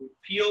slices. We'll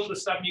peel the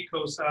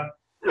submucosa.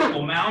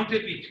 We'll mount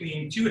it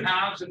between two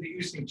halves of the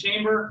oosting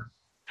chamber.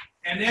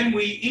 And then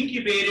we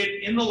incubate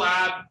it in the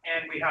lab,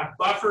 and we have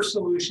buffer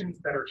solutions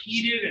that are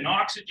heated and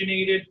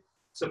oxygenated,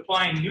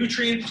 supplying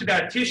nutrients to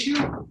that tissue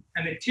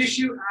and the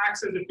tissue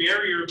acts as a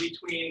barrier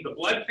between the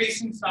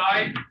blood-facing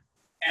side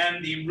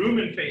and the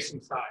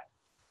rumen-facing side.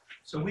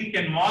 So we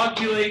can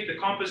modulate the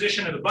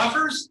composition of the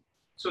buffers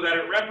so that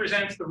it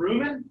represents the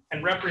rumen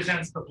and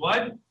represents the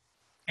blood.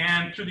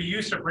 And through the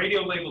use of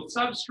radio-labeled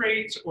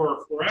substrates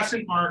or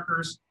fluorescent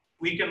markers,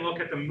 we can look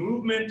at the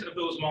movement of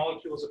those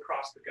molecules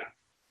across the gut.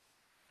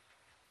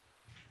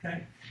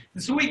 Okay?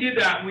 And so we did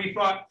that, and we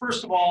thought,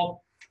 first of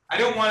all, I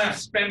don't want to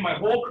spend my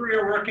whole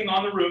career working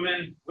on the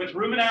rumen with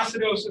rumen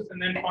acidosis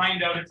and then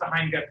find out it's a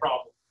hindgut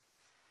problem.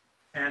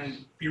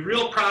 And be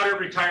real proud of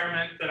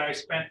retirement that I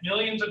spent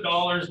millions of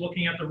dollars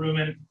looking at the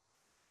rumen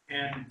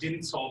and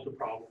didn't solve the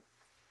problem.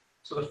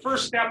 So the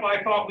first step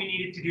I thought we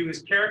needed to do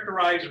is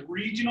characterize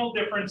regional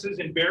differences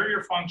in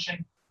barrier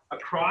function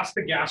across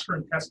the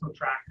gastrointestinal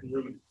tract and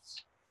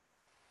ruminants.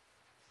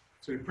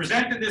 So we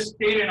presented this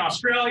data in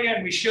Australia,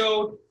 and we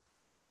showed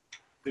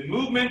the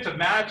movement of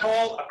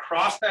mannitol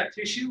across that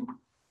tissue.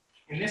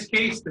 In this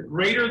case, the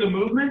greater the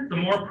movement, the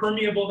more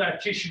permeable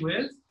that tissue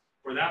is,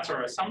 or that's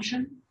our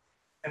assumption.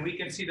 And we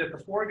can see that the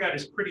foregut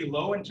is pretty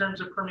low in terms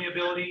of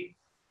permeability.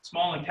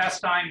 Small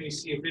intestine, we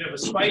see a bit of a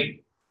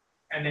spike,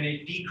 and then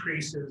it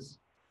decreases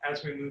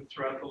as we move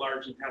throughout the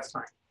large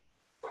intestine.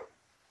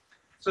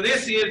 So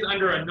this is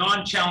under a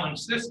non-challenge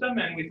system,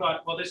 and we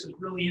thought, well, this is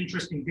really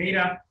interesting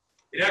data.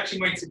 It actually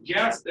might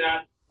suggest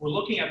that we're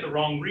looking at the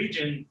wrong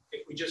region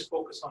if we just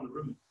focus on the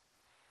rumen.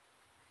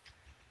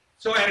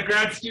 So I had a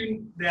grad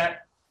student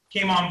that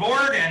came on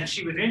board, and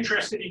she was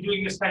interested in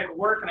doing this type of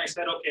work, and I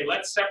said, okay,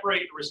 let's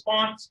separate the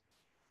response.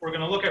 We're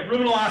going to look at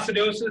ruminal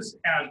acidosis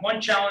as one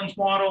challenge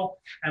model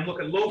and look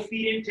at low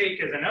feed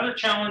intake as another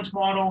challenge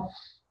model,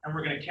 and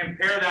we're going to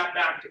compare that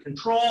back to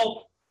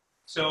control.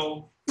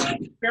 So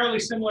fairly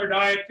similar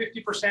diet,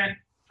 50%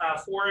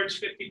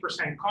 forage,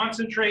 50%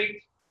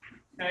 concentrate.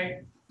 Okay.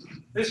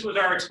 This was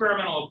our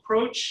experimental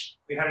approach.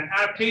 We had an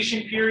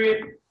adaptation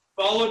period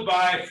followed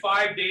by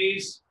 5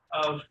 days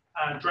of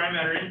dry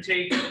matter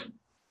intake,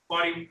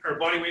 body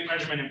weight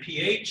measurement, and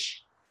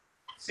pH.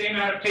 Same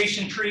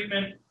adaptation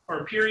treatment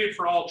or period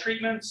for all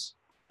treatments.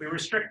 We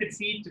restricted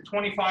feed to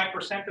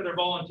 25% of their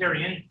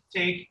voluntary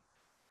intake,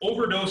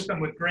 overdosed them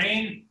with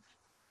grain,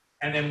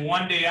 and then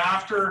 1 day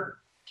after,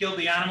 killed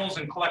the animals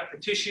and collect the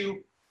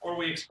tissue, or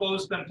we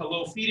exposed them to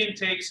low feed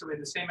intake, so we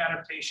had the same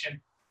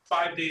adaptation,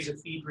 5 days of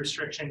feed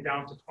restriction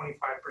down to 25%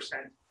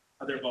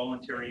 of their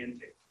voluntary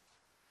intake.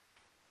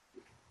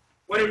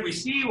 What did we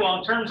see? Well,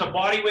 in terms of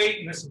body weight,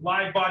 and this is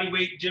live body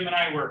weight, Jim and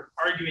I were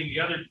arguing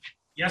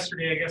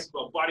yesterday, I guess,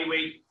 about body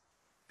weight.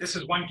 This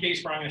is one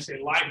case where I'm going to say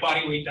live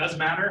body weight does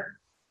matter.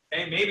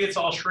 Okay, maybe it's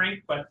all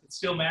shrink, but it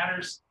still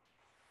matters.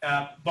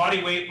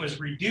 Body weight was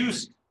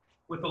reduced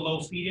with the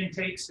low feed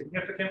intake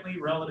significantly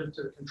relative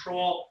to the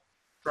control.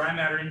 Dry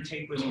matter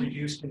intake was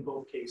reduced in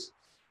both cases.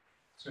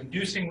 So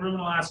inducing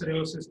ruminal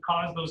acidosis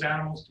caused those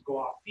animals to go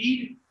off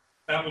feed.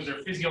 That was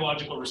their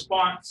physiological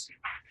response,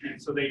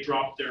 and so they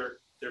dropped their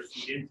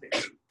feed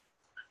intake.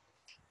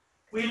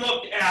 We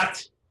looked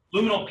at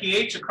luminal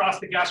pH across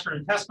the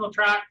gastrointestinal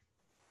tract,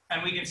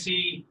 and we can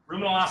see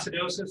ruminal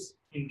acidosis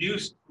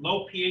induced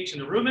low pH in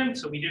the rumen,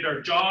 so we did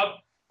our job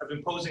of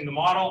imposing the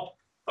model,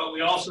 but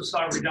we also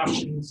saw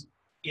reductions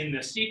in the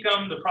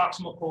cecum, the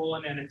proximal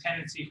colon, and a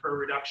tendency for a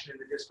reduction in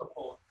the distal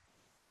colon.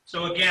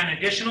 So again,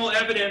 additional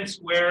evidence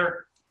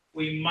where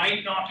we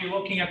might not be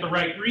looking at the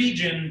right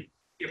region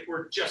if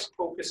we're just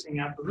focusing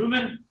at the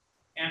rumen.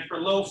 And for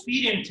low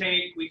feed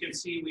intake, we can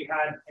see we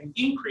had an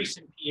increase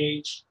in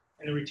pH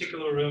in the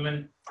reticular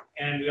rumen,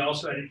 and we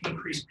also had an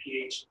increased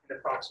pH in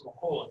the proximal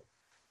colon.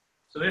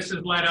 So this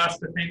has led us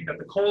to think that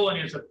the colon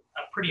is a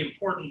pretty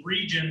important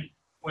region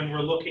when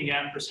we're looking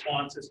at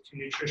responses to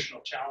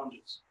nutritional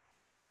challenges.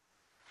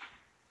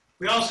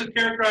 We also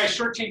characterize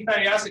short-chain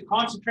fatty acid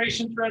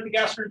concentration throughout the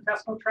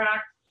gastrointestinal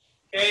tract.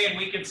 Okay, and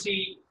we can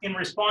see in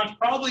response,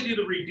 probably due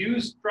to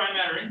reduced dry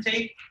matter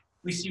intake,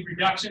 we see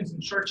reductions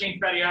in short-chain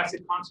fatty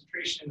acid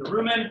concentration in the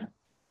rumen.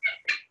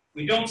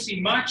 We don't see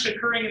much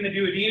occurring in the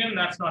duodenum.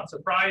 That's not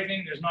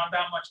surprising. There's not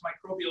that much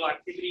microbial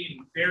activity,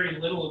 and very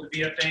little of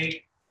the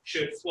VFA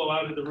should flow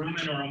out of the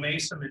rumen or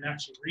omasum and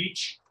actually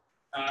reach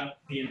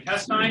the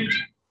intestine.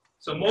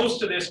 So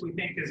most of this we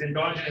think is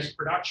endogenous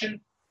production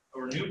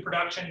or new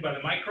production by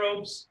the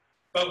microbes,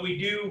 but we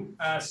do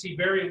see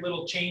very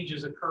little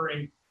changes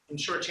occurring in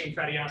short-chain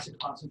fatty acid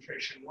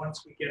concentration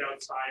once we get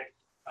outside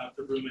of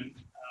the rumen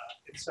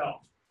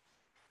itself.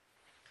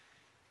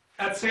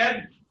 That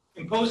said,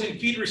 imposing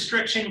feed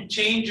restriction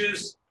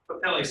changes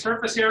papillae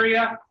surface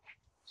area.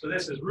 So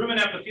this is rumen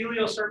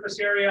epithelial surface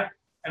area,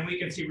 and we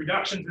can see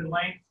reductions in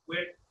length,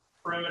 width,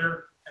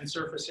 perimeter, and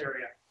surface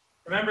area.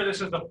 Remember,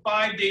 this is a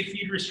 5-day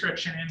feed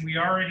restriction, and we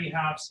already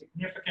have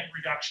significant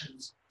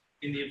reductions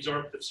in the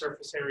absorptive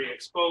surface area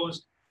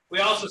exposed. We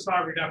also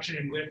saw a reduction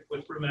in width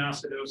with rumen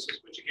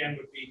acidosis, which again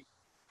would be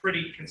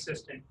pretty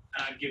consistent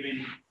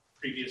given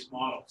previous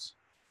models.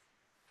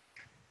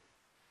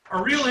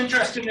 Our real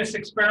interest in this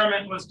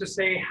experiment was to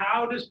say,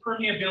 how does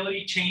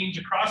permeability change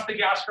across the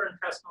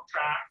gastrointestinal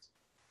tract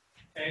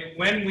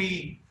when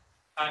we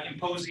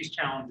impose these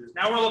challenges.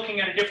 Now we're looking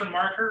at a different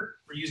marker.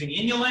 We're using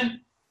inulin.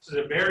 This is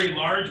a very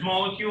large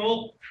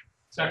molecule.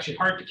 It's actually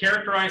hard to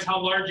characterize how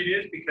large it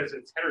is because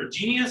it's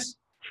heterogeneous,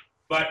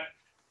 but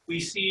we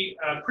see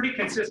a pretty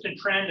consistent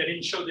trend. I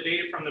didn't show the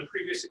data from the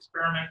previous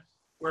experiment,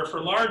 where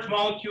for large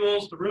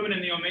molecules, the rumen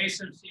and the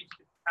omasum seems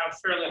to have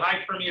fairly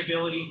high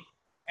permeability,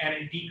 and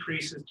it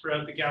decreases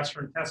throughout the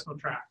gastrointestinal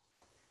tract.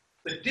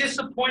 The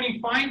disappointing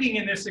finding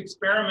in this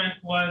experiment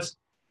was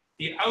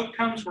the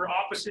outcomes were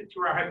opposite to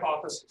our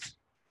hypothesis.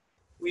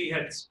 We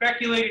had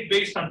speculated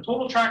based on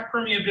total tract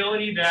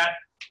permeability that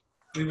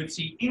we would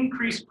see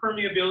increased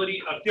permeability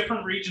of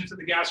different regions of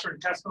the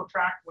gastrointestinal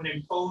tract when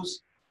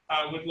imposed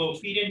with low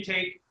feed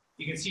intake.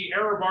 You can see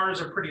error bars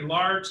are pretty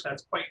large.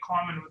 That's quite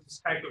common with this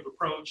type of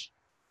approach.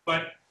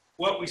 But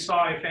what we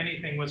saw, if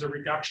anything, was a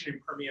reduction in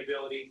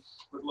permeability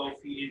with low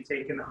feed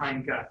intake in the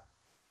hindgut.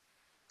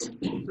 So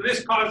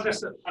this caused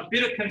us a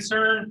bit of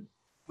concern.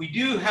 We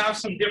do have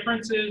some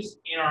differences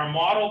in our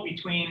model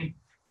between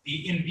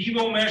the in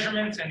vivo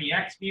measurements and the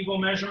ex vivo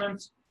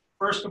measurements.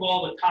 First of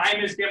all, the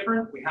time is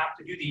different. We have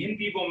to do the in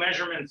vivo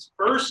measurements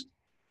first,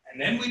 and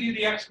then we do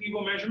the ex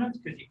vivo measurements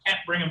because you can't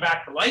bring them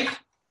back to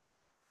life.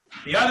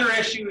 The other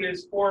issue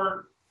is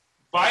for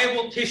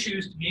viable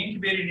tissues to be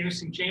incubated in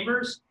inducing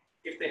chambers,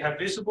 if they have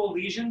visible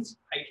lesions,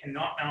 I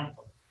cannot mount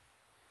them.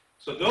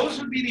 So those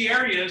would be the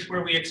areas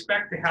where we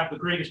expect to have the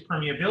greatest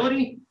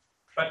permeability,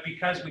 but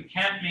because we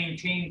can't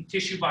maintain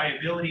tissue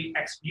viability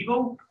ex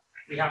vivo,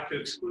 we have to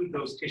exclude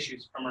those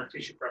tissues from our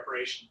tissue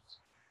preparations.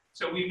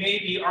 So we may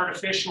be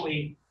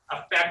artificially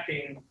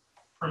affecting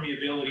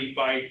permeability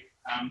by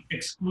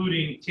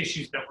excluding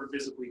tissues that were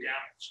visibly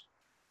damaged.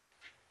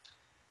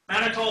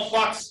 Mannitol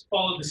flux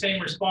followed the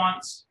same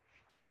response,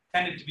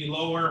 tended to be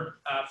lower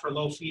for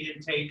low feed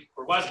intake,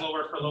 or was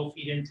lower for low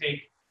feed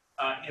intake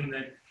in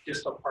the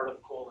distal part of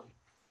the colon.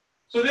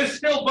 So this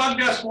still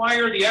bugged us. Why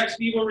are the ex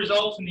vivo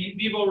results and the in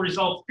vivo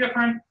results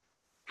different?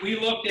 We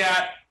looked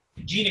at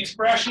gene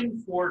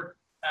expression for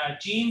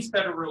genes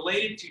that are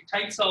related to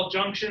tight cell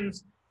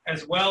junctions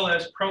as well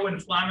as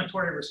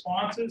pro-inflammatory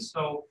responses.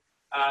 So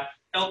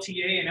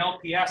LTA and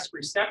LPS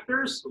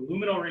receptors, so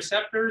luminal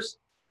receptors.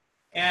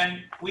 And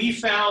we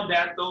found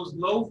that those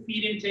low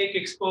feed intake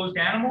exposed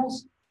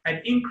animals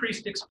had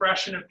increased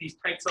expression of these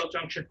tight cell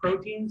junction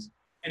proteins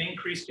and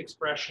increased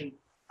expression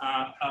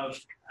of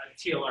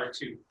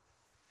TLR2.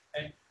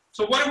 Okay.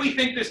 So what do we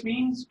think this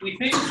means? We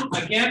think,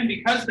 again,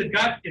 because the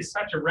gut is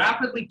such a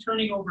rapidly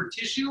turning over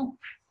tissue,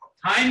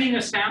 timing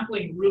of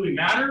sampling really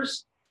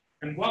matters.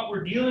 And what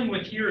we're dealing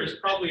with here is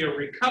probably a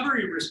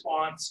recovery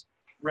response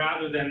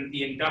rather than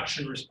the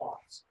induction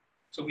response.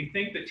 So we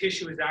think the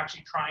tissue is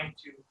actually trying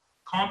to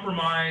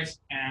compromise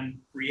and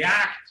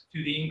react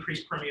to the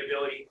increased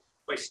permeability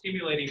by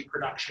stimulating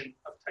production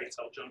of tight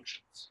cell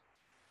junctions.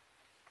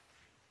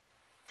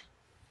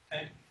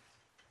 Okay.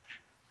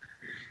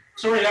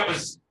 Sorry, that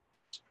was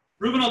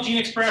ruminal gene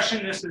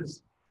expression. This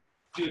is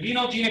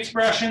duodenal gene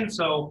expression.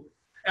 So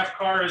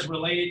FCAR is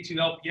related to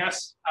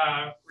LPS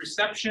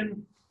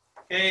reception.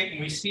 Okay, and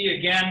we see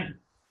again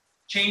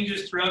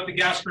changes throughout the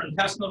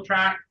gastrointestinal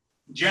tract.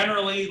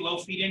 Generally, low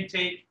feed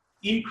intake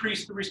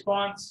increased the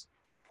response.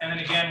 And then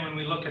again, when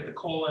we look at the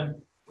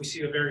colon, we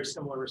see a very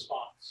similar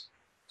response.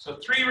 So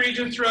 3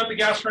 regions throughout the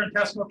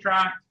gastrointestinal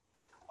tract,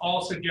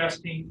 all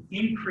suggesting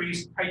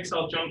increased tight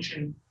cell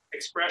junction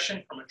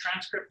expression from a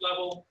transcript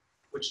level,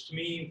 which to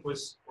me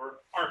was, or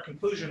our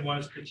conclusion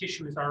was, the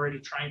tissue is already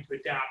trying to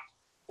adapt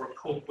or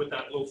cope with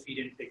that low feed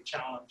intake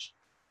challenge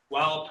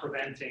while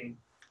preventing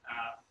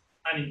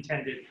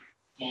unintended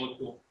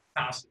molecule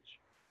passage.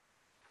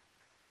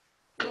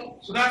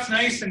 So that's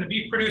nice, and the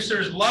beef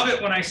producers love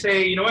it when I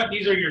say, you know what,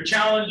 these are your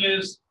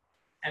challenges.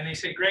 And they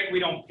say, Greg, we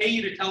don't pay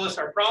you to tell us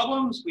our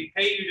problems, we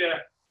pay you to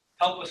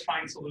help us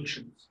find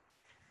solutions.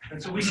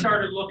 And so we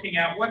started looking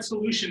at what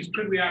solutions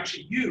could we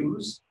actually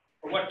use,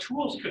 or what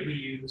tools could we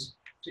use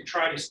to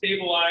try to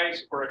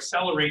stabilize or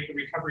accelerate the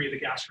recovery of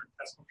the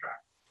gastrointestinal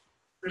tract.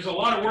 There's a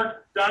lot of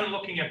work done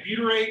looking at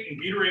butyrate and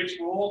butyrate's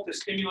role to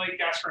stimulate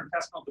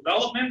gastrointestinal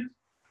development.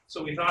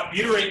 So we thought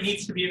butyrate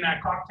needs to be in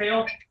that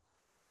cocktail.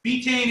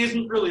 Betaine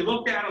isn't really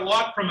looked at a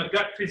lot from a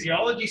gut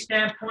physiology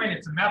standpoint.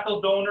 It's a methyl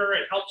donor.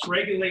 It helps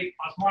regulate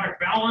osmotic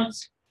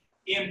balance.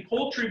 In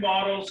poultry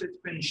models, it's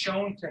been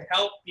shown to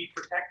help be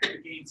protective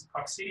against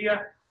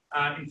coccidia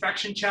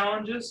infection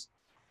challenges.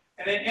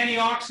 And then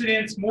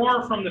antioxidants,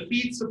 more from the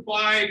feed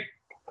supply,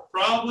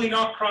 probably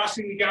not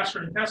crossing the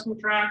gastrointestinal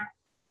tract,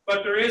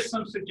 but there is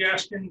some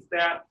suggestions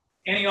that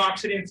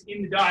antioxidants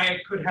in the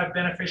diet could have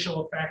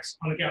beneficial effects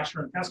on the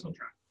gastrointestinal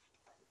tract.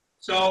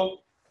 So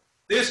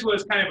this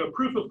was kind of a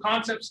proof of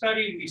concept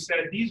study. We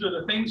said, these are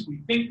the things we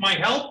think might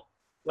help.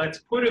 Let's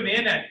put them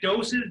in at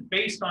doses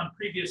based on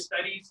previous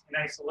studies in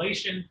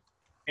isolation,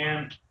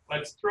 and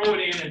let's throw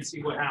it in and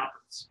see what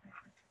happens.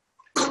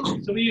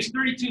 So we used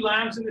 32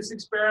 lambs in this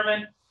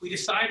experiment. We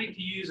decided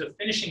to use a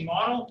finishing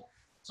model.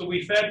 So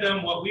we fed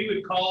them what we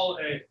would call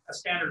a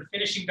standard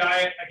finishing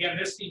diet. Again,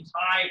 this seems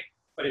high,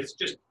 but it's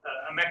just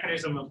a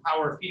mechanism of how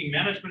our feeding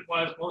management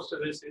was. Most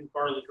of this is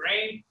barley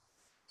grain.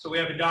 So we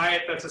have a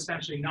diet that's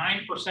essentially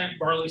 9%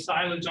 barley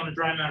silage on a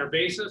dry matter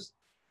basis.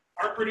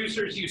 Our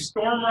producers use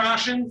storm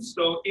rations,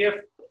 so if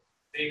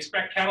they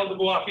expect cattle to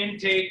go off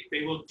intake,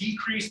 they will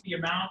decrease the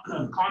amount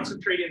of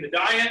concentrate in the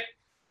diet.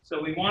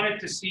 So we wanted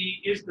to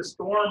see, is the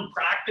storm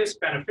practice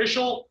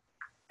beneficial?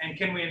 And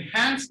can we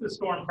enhance the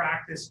storm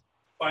practice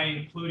by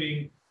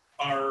including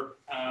our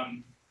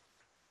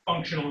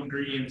functional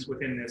ingredients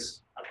within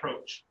this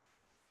approach?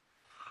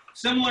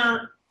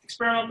 Similar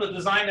experimental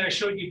design that I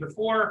showed you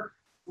before,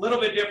 a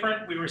little bit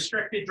different. We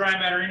restricted dry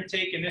matter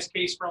intake, in this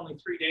case for only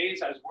 3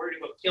 days. I was worried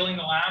about killing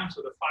the lambs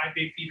with a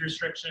 5-day feed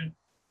restriction,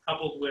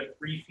 coupled with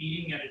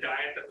refeeding at a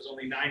diet that was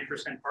only 9%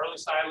 barley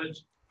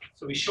silage.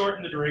 So we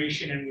shortened the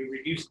duration and we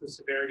reduced the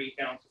severity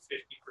down to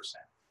 50%.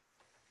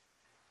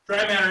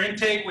 Dry matter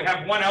intake, we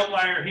have one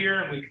outlier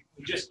here, and we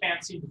just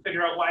can't seem to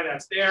figure out why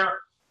that's there.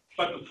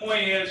 But the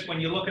point is,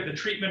 when you look at the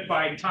treatment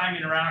by time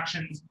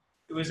interactions,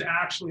 it was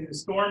actually the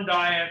storm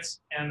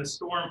diets and the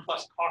storm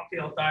plus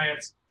cocktail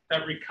diets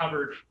that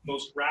recovered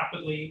most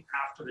rapidly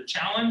after the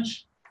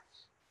challenge.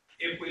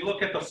 If we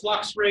look at the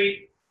flux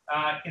rate,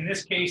 in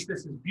this case,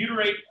 this is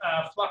butyrate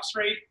flux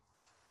rate,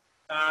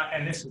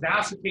 and this is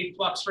acetate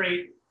flux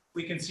rate.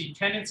 We can see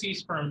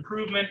tendencies for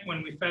improvement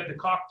when we fed the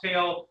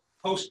cocktail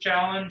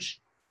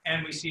post-challenge,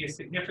 and we see a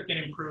significant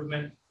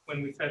improvement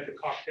when we fed the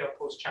cocktail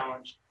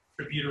post-challenge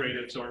for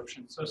butyrate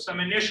absorption. So some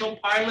initial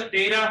pilot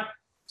data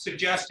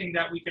suggesting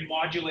that we can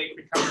modulate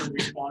recovery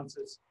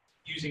responses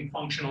using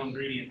functional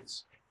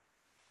ingredients.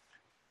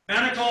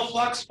 Mannitol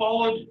flux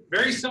followed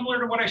very similar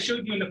to what I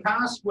showed you in the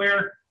past,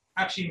 where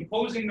actually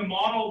imposing the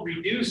model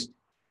reduced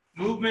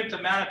movement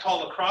of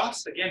mannitol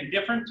across. Again,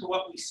 different to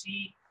what we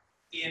see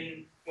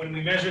when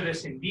we measure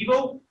this in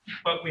vivo,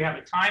 but we have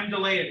a time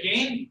delay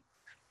again,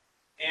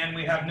 and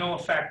we have no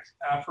effect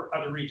for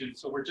other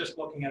regions. So we're just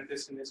looking at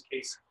this in this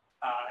case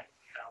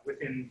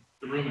within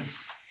the rumen.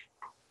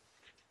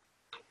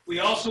 We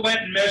also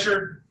went and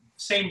measured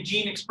same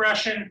gene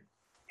expression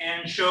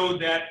and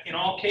showed that in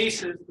all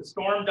cases, the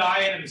storm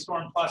diet and the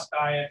storm plus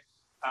diet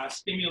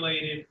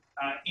stimulated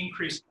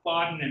increased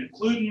claudin and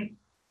occludin,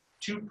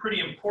 two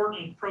pretty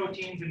important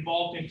proteins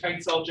involved in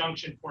tight cell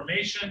junction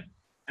formation,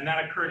 and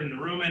that occurred in the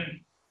rumen.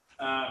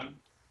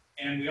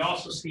 And we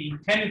also see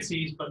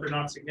tendencies, but they're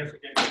not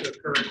significant, to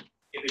occur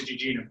in the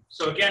jejunum.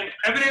 So again,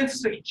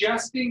 evidence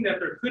suggesting that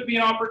there could be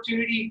an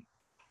opportunity.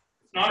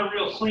 It's not a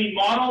real clean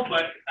model,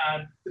 but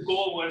the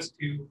goal was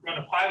to run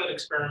a pilot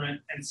experiment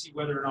and see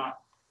whether or not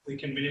we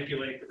can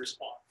manipulate the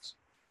response.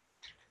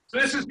 So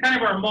this is kind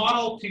of our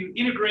model to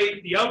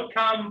integrate the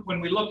outcome when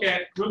we look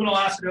at ruminal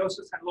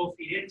acidosis and low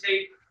feed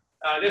intake.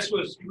 This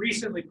was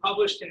recently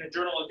published in the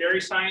Journal of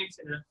Dairy Science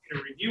in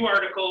a review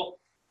article.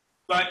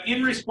 But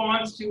in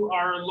response to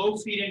our low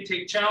feed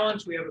intake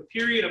challenge, we have a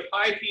period of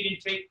high feed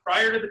intake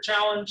prior to the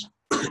challenge,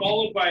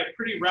 followed by a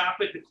pretty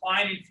rapid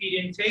decline in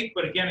feed intake,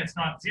 but again, it's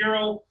not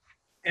zero.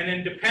 And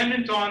then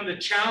dependent on the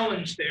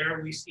challenge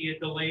there, we see a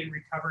delayed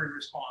recovery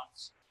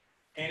response.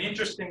 And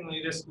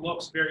interestingly, this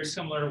looks very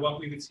similar to what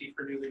we would see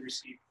for newly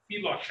received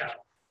feedlot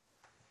cattle.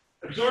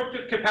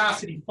 Absorptive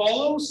capacity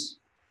follows.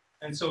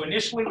 And so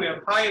initially we have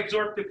high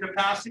absorptive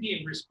capacity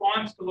in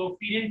response to low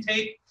feed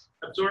intake.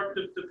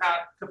 Absorptive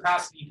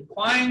capacity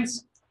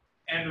declines,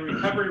 and the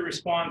recovery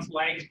response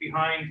lags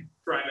behind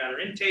dry matter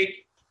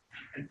intake.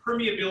 And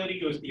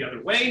permeability goes the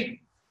other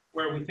way,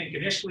 where we think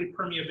initially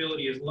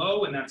permeability is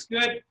low, and that's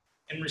good.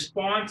 In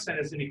response, and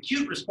as an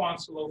acute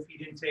response to low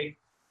feed intake,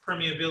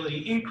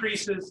 permeability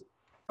increases.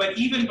 But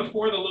even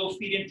before the low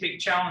feed intake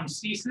challenge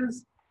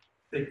ceases,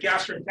 the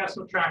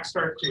gastrointestinal tract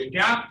starts to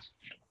adapt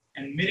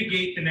and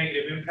mitigate the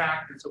negative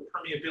impact, and so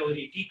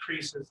permeability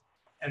decreases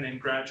and then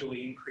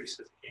gradually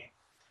increases again.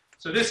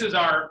 So this is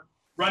our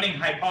running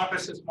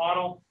hypothesis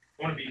model.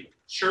 I want to be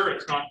sure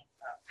it's not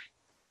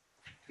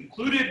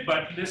concluded,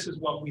 but this is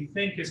what we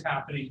think is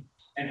happening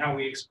and how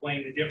we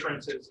explain the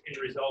differences in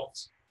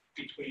results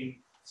between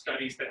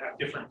studies that have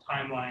different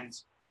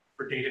timelines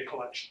for data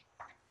collection.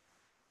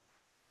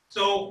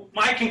 So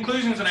my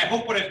conclusions, and I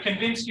hope what I've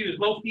convinced you, is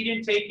low feed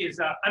intake is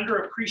an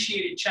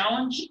underappreciated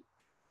challenge.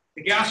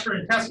 The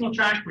gastrointestinal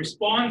tract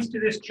responds to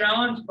this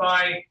challenge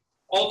by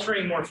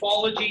altering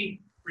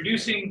morphology,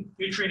 reducing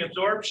nutrient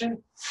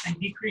absorption, and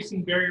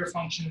decreasing barrier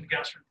function in the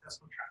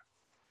gastrointestinal tract.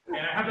 And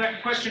I have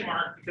that question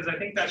mark because I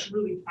think that's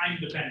really time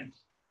dependent.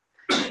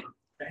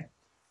 Okay?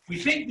 We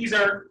think these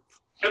are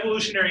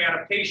evolutionary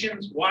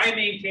adaptations. Why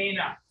maintain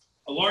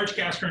a large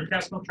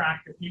gastrointestinal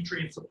tract if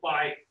nutrient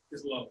supply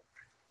is low?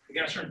 The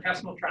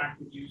gastrointestinal tract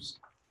would use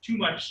too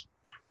much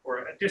or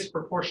a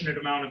disproportionate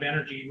amount of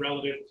energy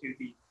relative to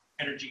the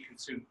energy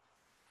consumed.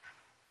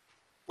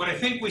 What I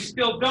think we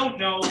still don't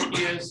know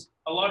is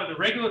a lot of the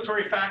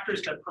regulatory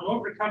factors that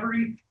promote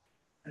recovery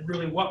and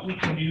really what we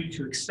can do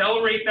to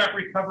accelerate that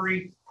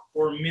recovery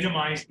or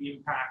minimize the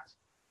impact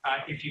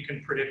if you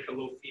can predict a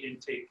low feed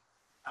intake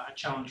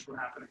challenge from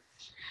happening.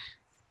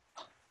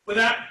 With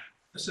that,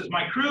 this is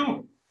my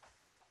crew.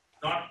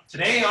 Not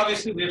today,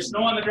 obviously, we have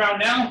snow on the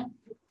ground now,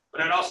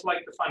 but I'd also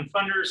like to fund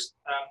funders.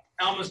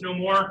 Alma's no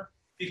more.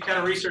 Beef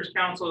Cattle Research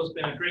Council has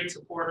been a great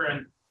supporter,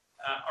 and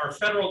are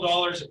federal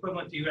dollars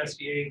equivalent to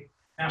USDA,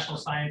 National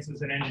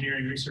Sciences and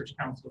Engineering Research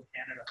Council of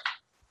Canada.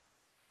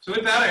 So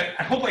with that,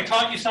 I hope I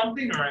taught you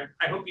something, or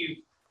I hope you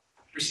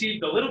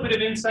received a little bit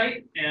of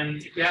insight. And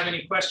if you have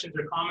any questions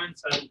or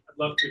comments, I'd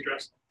love to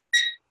address them.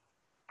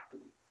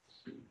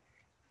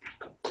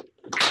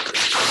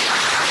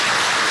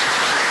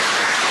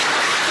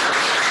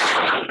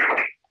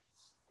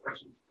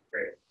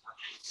 Great.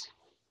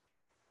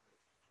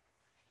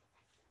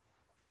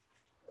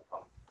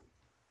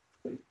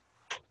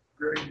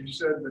 Greg, you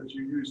said that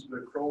you used the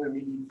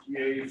chromium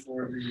EDTA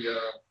for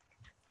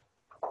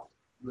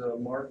the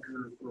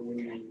marker for when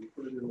you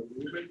put it in the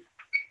lumen.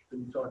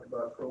 And you talked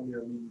about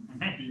chromium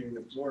being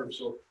absorbed.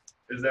 So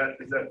is that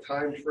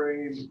time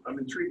frame? I'm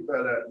intrigued by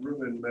that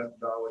Rumen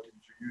methodology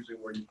that you're using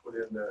where you put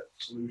in that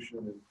solution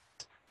and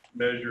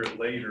measure it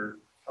later.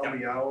 How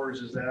many hours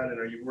is that? And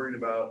are you worried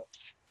about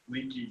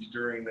leakage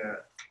during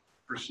that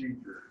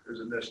procedure? Or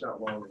is it that's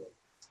not long enough?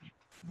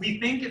 We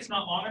think it's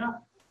not long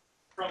enough.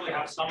 Probably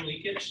have some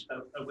leakage.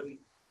 I wouldn't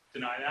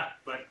deny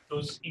that, but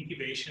those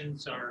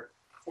incubations are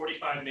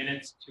 45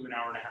 minutes to an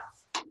hour and a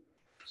half.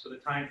 So the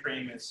time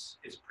frame is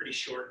pretty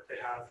short to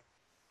have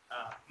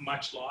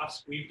much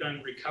loss. We've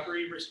done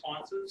recovery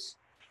responses,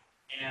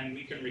 and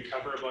we can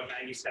recover about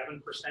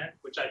 97%,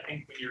 which I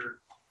think when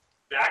you're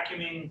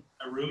vacuuming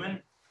a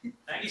rumen,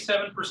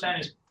 97%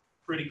 is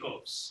pretty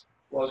close.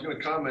 Well, I was going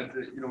to comment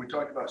that, we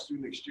talked about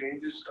student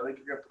exchanges. I think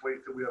you're going to have to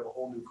wait till we have a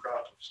whole new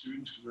crop of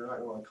students because they're not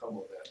going to come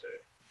on that day.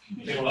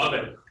 They love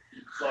it.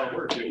 It's a lot of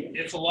work, isn't it?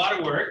 It's a lot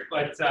of work,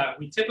 but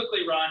we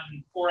typically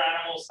run 4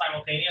 animals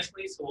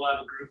simultaneously. So we'll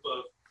have a group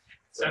of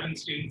 7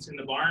 students in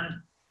the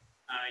barn.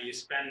 You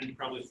spend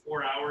probably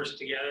 4 hours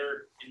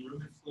together in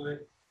rumen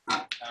fluid.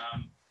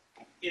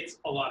 It's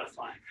a lot of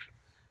fun.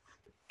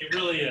 It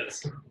really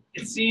is.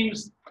 It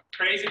seems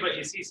crazy, but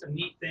you see some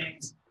neat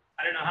things.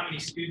 I don't know how many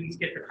students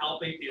get to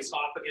palpate the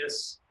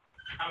esophagus.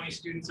 How many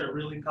students are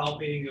really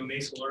palpating the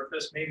omasal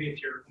orifice? Maybe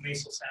if you're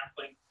omasal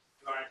sampling,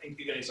 I think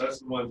you guys. That's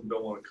the ones that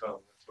don't want to come.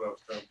 That's what I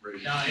was trying to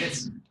bring. No,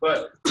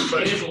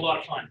 But it is a lot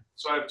of fun.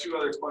 So I have 2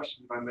 other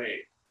questions, if I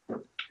may.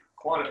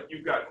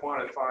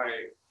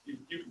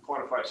 You can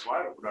quantify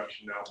saliva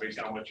production now based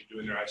on what you're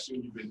doing there. I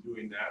assume you've been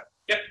doing that.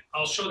 Yep,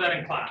 I'll show that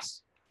in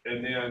class.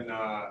 And then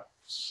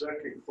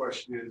second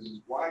question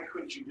is why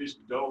couldn't you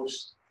just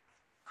dose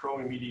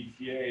chromium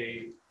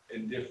EDTA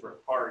in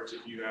different parts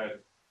if you had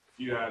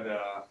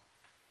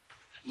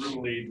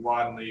rumen lead,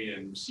 waddle lead,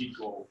 and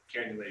cecal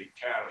cannulated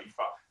cattle?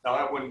 Now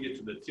that wouldn't get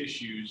to the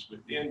tissues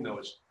within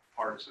those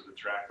parts of the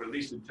tract, but at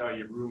least it'd tell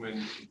you rumen,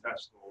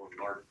 intestinal, and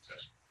large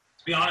intestinal.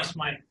 To be honest,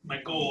 my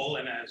goal,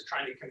 and I was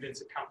trying to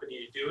convince a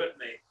company to do it,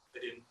 and they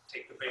didn't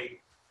take the bait.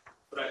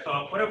 But I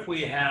thought, what if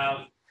we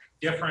have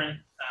different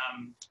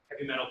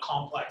heavy metal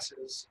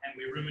complexes and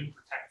we rumen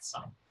protect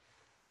some?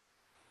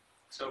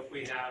 So if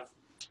we have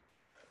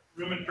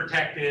rumen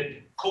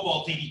protected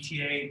cobalt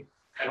EDTA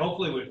that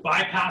hopefully would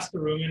bypass the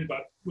rumen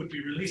but would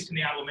be released in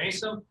the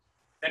abomasum,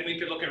 then we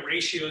could look at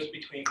ratios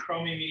between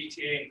chromium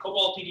EDTA and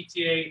cobalt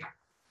EDTA,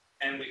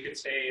 and we could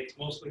say it's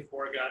mostly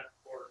foregut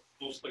or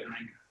mostly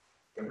hindgut.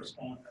 For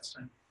small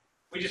intestine.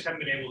 We just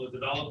haven't been able to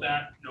develop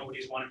that.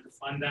 Nobody's wanted to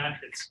fund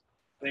that.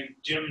 I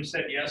think Jim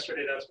said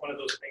yesterday that's one of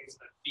those things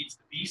that feeds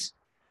the beast,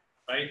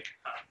 right?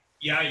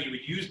 Yeah, you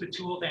would use the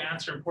tool to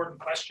answer important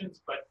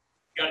questions, but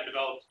you got to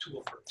develop the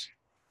tool first.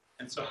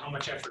 And so how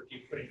much effort do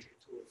you put into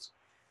the tools?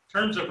 In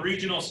terms of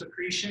regional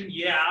secretion,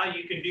 yeah,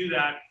 you can do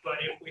that,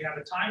 but if we have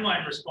a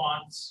timeline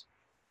response,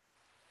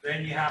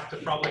 then you have to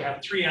probably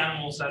have 3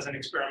 animals as an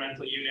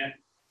experimental unit.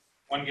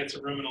 One gets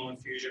a ruminal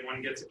infusion,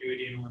 one gets a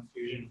duodenal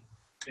infusion.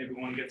 Maybe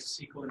one gets a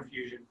cecal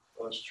infusion.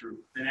 Oh, that's true.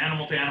 And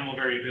animal-to-animal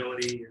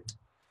variability.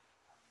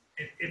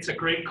 It's a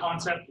great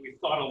concept. We've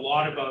thought a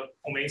lot about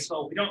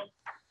omasal.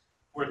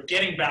 We're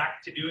getting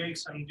back to doing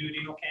some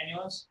duodenal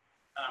cannulas,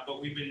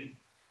 but we've been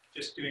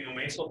just doing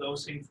omasal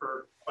dosing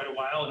for quite a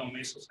while and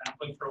omasal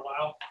sampling for a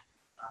while.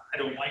 I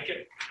don't like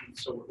it, and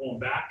so we're going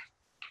back.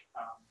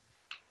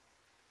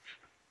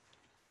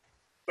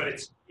 But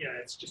it's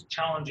just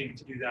challenging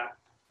to do that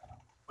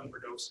when we're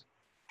dosing.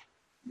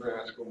 May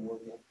I ask one more?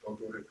 I'll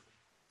go ahead.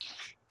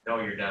 No,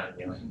 you're done.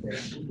 Yeah.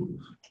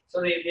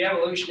 So the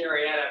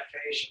evolutionary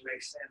adaptation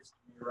makes sense to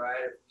me,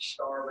 right? If we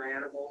starve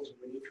animals,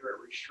 we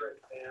nutrient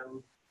restrict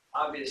them.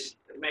 Obviously,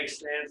 it makes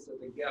sense that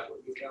the gut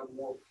would become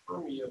more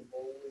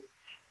permeable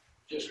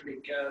just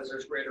because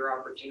there's greater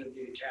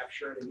opportunity to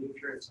capture any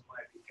nutrients that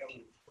might be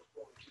coming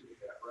to the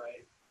gut,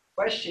 right?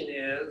 Question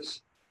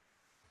is,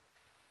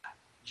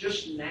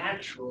 just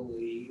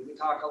naturally, we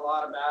talk a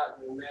lot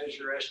about, we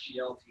measure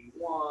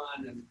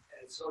SGLT1 and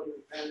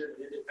sodium-dependent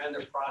and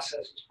independent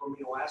processes for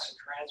amino acid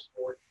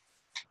transport.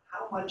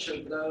 How much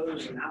of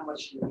those and how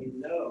much do we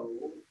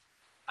know,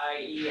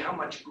 i.e. how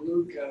much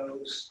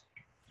glucose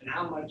and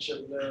how much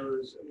of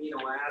those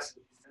amino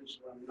acids,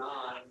 essential and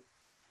non,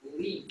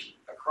 leak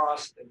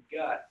across the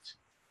gut,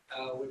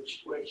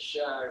 which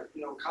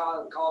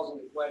calls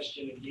into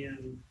question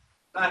again,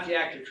 not the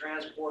active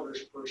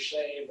transporters per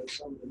se, but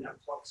some of the net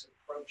flux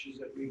approaches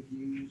that we've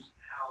used,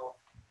 how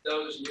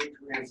those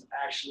nutrients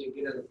actually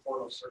get in the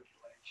portal circulation?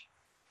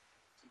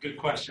 Good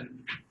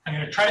question. I'm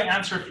going to try to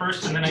answer it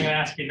first, and then I'm going to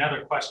ask you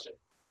another question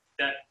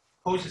that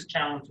poses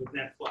challenge with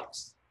net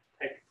flux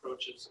type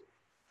approaches.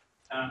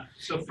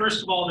 So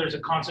first of all, there's a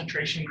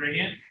concentration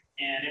gradient,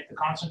 and if the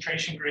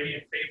concentration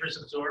gradient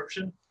favors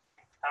absorption,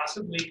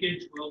 passive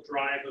leakage will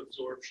drive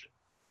absorption.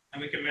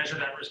 And we can measure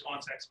that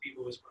response ex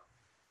vivo as well.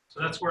 So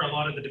that's where a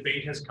lot of the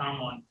debate has come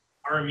on,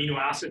 are amino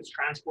acids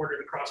transported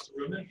across the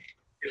rumen?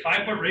 If I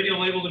put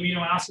radiolabeled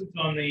amino acids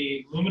on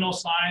the luminal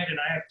side and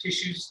I have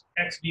tissues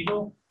ex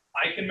vivo,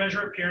 I can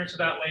measure appearance of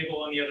that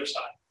label on the other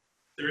side.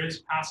 There is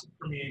passive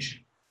permeation.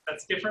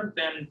 That's different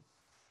than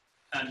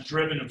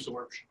driven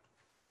absorption.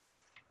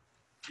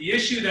 The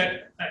issue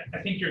that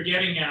I think you're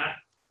getting at,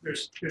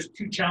 there's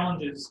two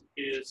challenges,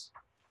 is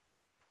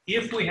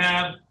if we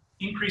have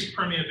increased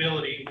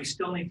permeability, we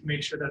still need to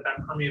make sure that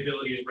that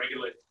permeability is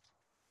regulated,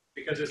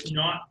 because it's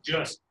not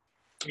just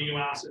amino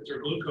acids or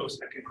glucose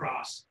that can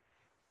cross.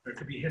 There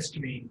could be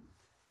histamine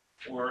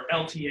or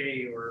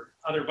LTA or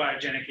other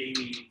biogenic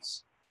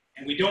amines,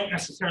 and we don't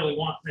necessarily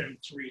want them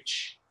to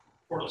reach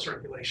portal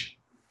circulation.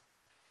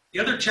 The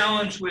other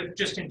challenge with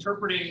just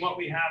interpreting what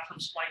we have from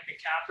splanchnic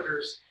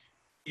catheters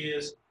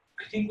is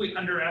I think we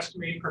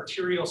underestimate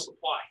arterial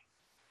supply.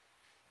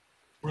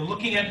 We're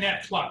looking at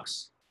net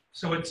flux.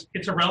 So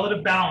it's a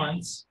relative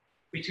balance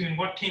between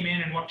what came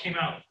in and what came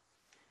out.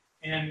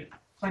 And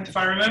Clint, if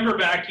I remember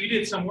back, you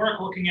did some work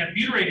looking at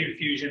butyrate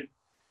infusion.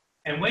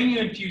 And when you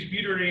infuse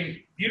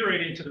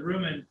butyrate into the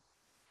rumen,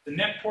 the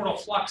net portal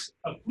flux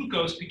of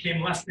glucose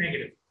became less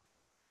negative.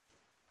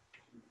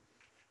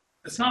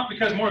 It's not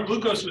because more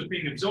glucose was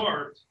being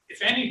absorbed.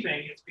 If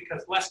anything, it's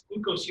because less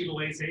glucose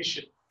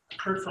utilization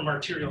occurred from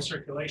arterial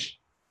circulation.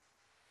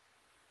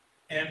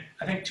 And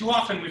I think too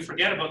often we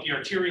forget about the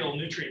arterial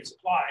nutrient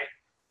supply,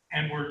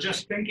 and we're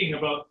just thinking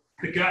about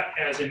the gut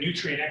as a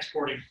nutrient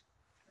exporting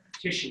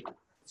tissue.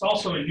 It's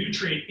also a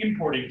nutrient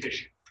importing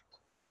tissue.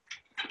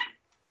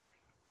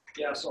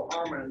 Yeah, so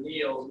Harmon and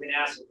Neal's, I mean,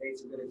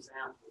 acetate's a good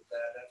example of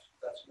that.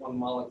 That's one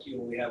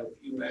molecule we have a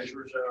few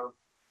measures of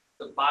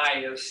the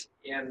bias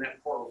in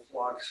that portal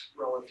flux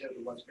relative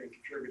to what's being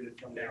contributed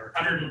from there.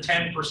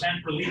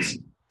 110% release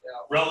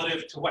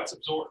relative to what's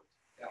absorbed.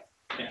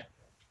 Yeah.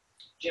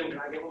 Jim, can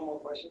I get one more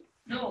question?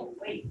 No,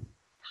 wait.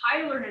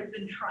 Tyler has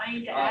been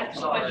trying to ask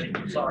sorry,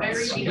 questions.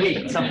 sorry.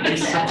 Wait, somebody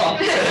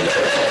stop.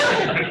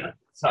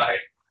 Sorry.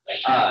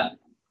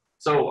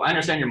 So I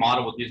understand your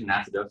model with using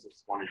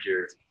acidosis, one of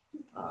your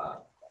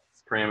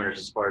parameters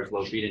as far as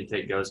low feed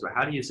intake goes, but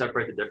how do you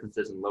separate the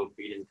differences in low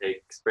feed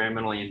intake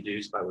experimentally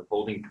induced by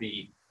withholding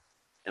feed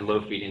and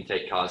low feed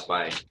intake caused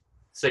by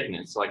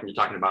sickness? So like when you're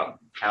talking about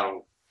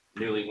cattle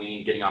newly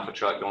weaned, getting off a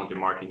truck, going through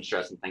marketing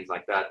stress and things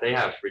like that, they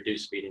have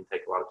reduced feed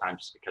intake a lot of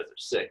times just because they're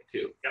sick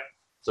too. Yep.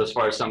 So as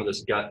far as some of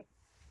this gut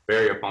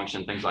barrier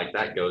function, things like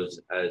that goes,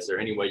 is there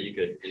any way you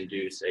could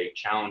induce a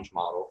challenge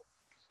model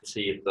to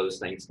see if those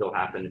things still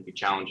happen if you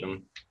challenge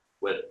them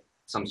with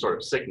some sort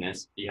of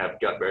sickness? Do you have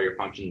gut barrier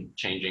function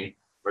changing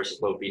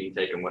versus low feed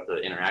intake, and what the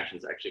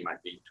interactions actually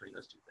might be between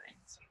those two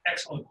things?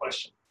 Excellent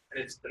question,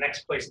 and it's the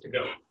next place to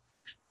go.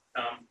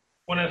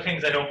 One of the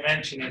things I don't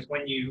mention is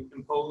when you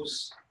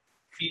impose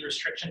feed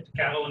restriction to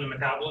cattle in a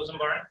metabolism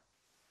barn,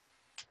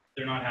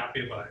 they're not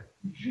happy about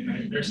it.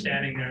 Right? They're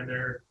standing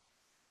there,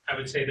 I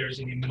would say there's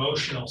an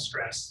emotional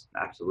stress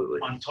Absolutely.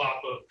 on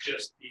top of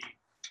just the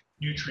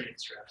nutrient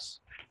stress.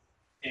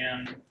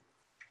 And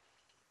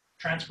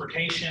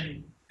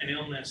transportation and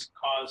illness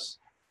cause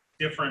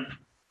different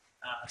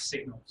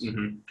signals,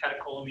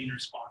 catecholamine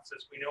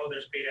responses. We know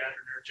there's beta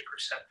adrenergic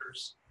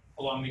receptors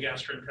along the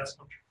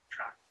gastrointestinal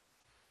tract.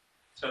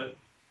 So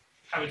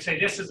I would say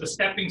this is a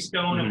stepping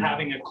stone of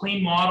having a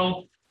clean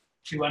model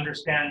to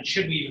understand,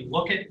 should we even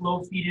look at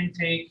low feed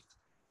intake?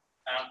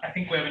 I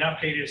think we have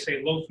enough data to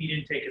say low feed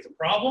intake is a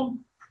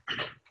problem.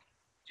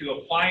 To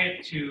apply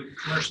it to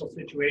commercial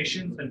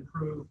situations and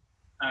prove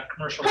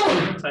commercial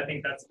performance, I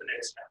think that's the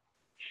next step.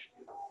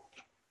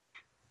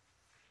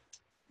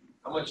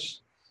 How much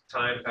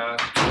time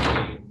passed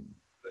between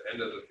the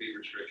end of the feed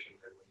restriction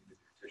and when you did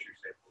your tissue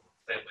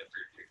sampling for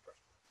your tissue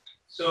question?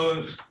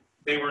 So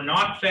they were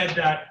not fed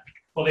that,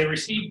 well, they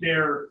received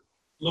their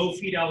low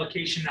feed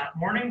allocation that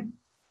morning,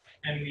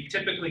 and we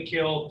typically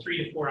kill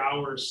 3 to 4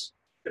 hours,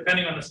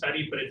 depending on the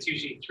study, but it's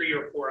usually 3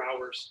 or 4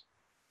 hours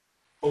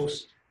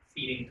post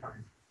feeding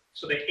time.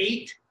 So they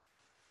ate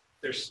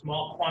their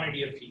small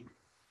quantity of feed,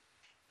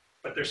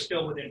 but they're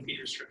still within feed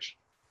restriction.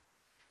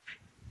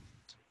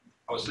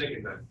 I was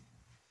thinking that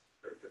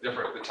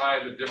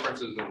the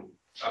differences in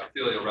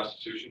epithelial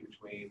restitution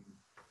between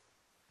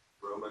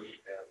rumen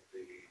and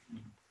the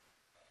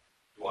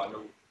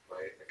duodenum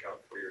might account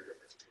for your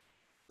differences.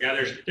 Yeah,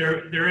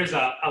 there is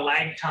a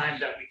lag time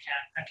that we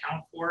can't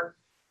account for.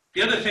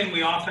 The other thing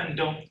we often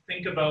don't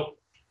think about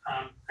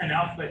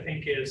enough, I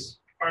think, is,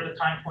 are the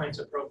time points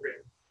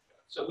appropriate?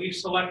 So we've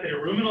selected a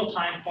ruminal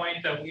time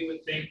point that we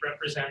would think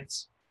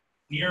represents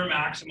near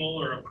maximal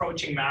or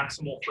approaching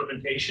maximal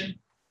fermentation.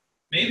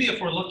 Maybe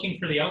if we're looking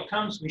for the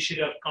outcomes, we should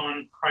have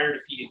gone prior to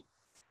feeding,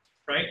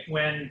 right?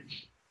 When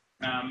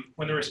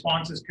when the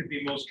responses could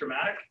be most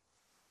dramatic.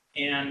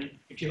 And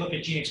if you look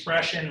at gene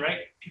expression, right,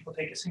 people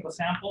take a single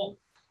sample.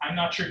 I'm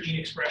not sure gene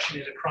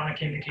expression is a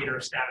chronic indicator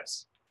of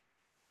status.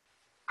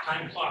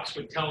 Time clocks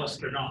would tell us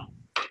they're not.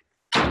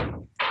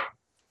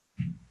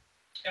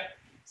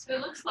 So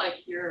it looks like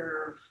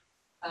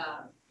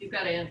you've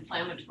got an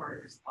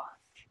inflammatory response.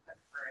 That's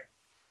correct.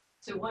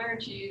 So why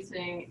aren't you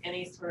using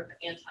any sort of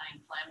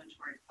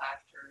anti-inflammatory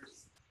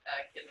factors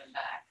given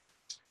back?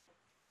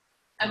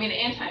 I mean,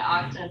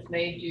 antioxidants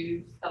may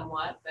do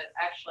somewhat, but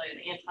actually an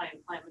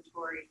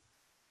anti-inflammatory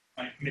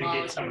Might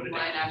mitigate some of the molecule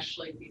might damage.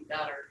 actually be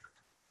better.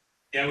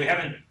 Yeah, we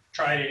haven't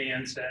tried any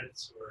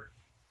NSAIDs,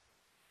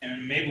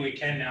 and maybe we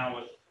can now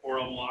with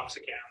oral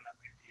meloxicam. That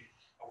might be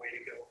a way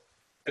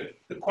to go.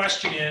 The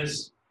question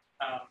is,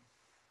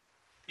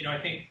 I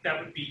think that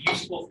would be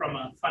useful from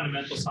a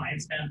fundamental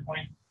science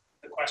standpoint.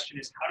 The question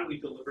is, how do we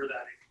deliver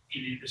that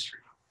in industry,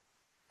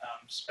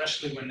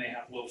 especially when they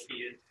have low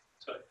feed?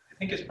 So I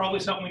think it's probably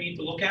something we need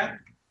to look at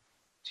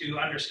to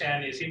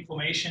understand, is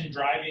inflammation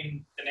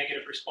driving the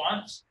negative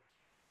response?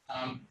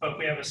 But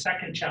we have a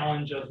second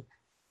challenge of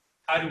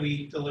how do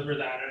we deliver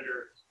that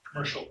under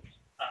commercial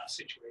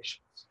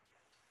situations?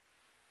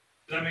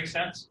 Does that make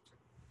sense?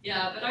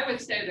 Yeah, but I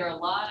would say there are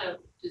a lot of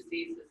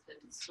diseases and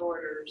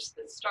disorders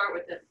that start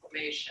with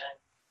inflammation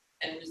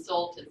and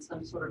result in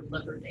some sort of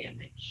liver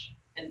damage.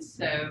 And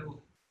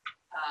so,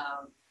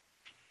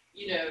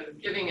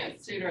 giving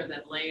it sooner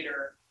than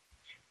later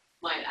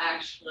might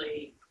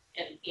actually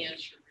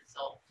enhance your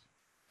result.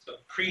 So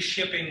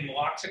pre-shipping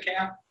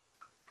meloxicam,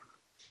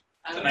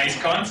 it's a Um,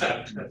 nice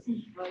concept. That's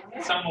well,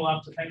 yeah. something we'll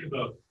have to think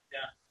about. Yeah.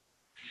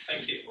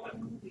 Thank you.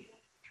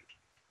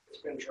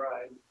 It's been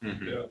tried,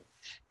 Mhm. Yeah.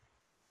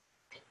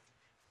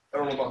 I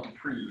don't know about the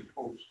pre, the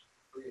post.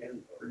 pre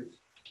and post.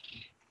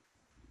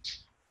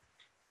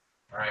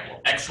 All right,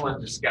 well,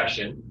 excellent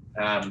discussion.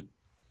 If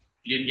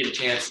you didn't get a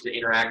chance to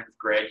interact with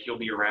Greg, he'll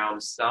be around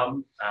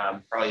some.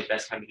 Probably the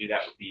best time to do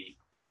that would be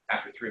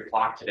after 3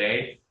 o'clock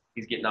today.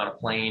 He's getting on a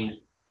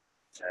plane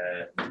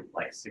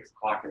like 6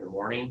 o'clock in the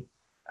morning.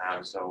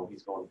 So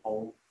he's going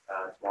home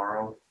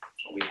tomorrow.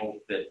 So we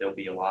hope that there'll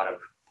be a lot of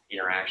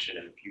interaction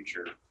in the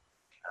future.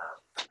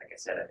 Like I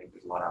said, I think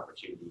there's a lot of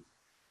opportunity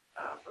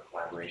for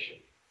collaboration.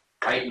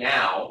 Right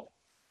now,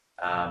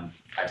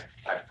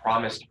 I've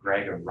promised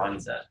Greg a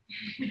runza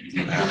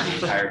the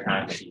entire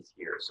time that he's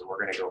here. So we're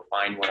going to go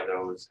find one of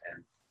those,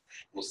 and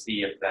we'll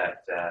see if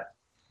that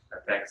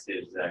affects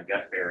his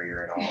gut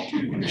barrier at all.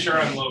 I'm sure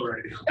I'm low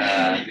right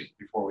now.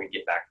 Before we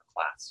get back to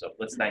class. So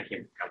let's thank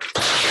him for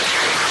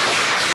coming.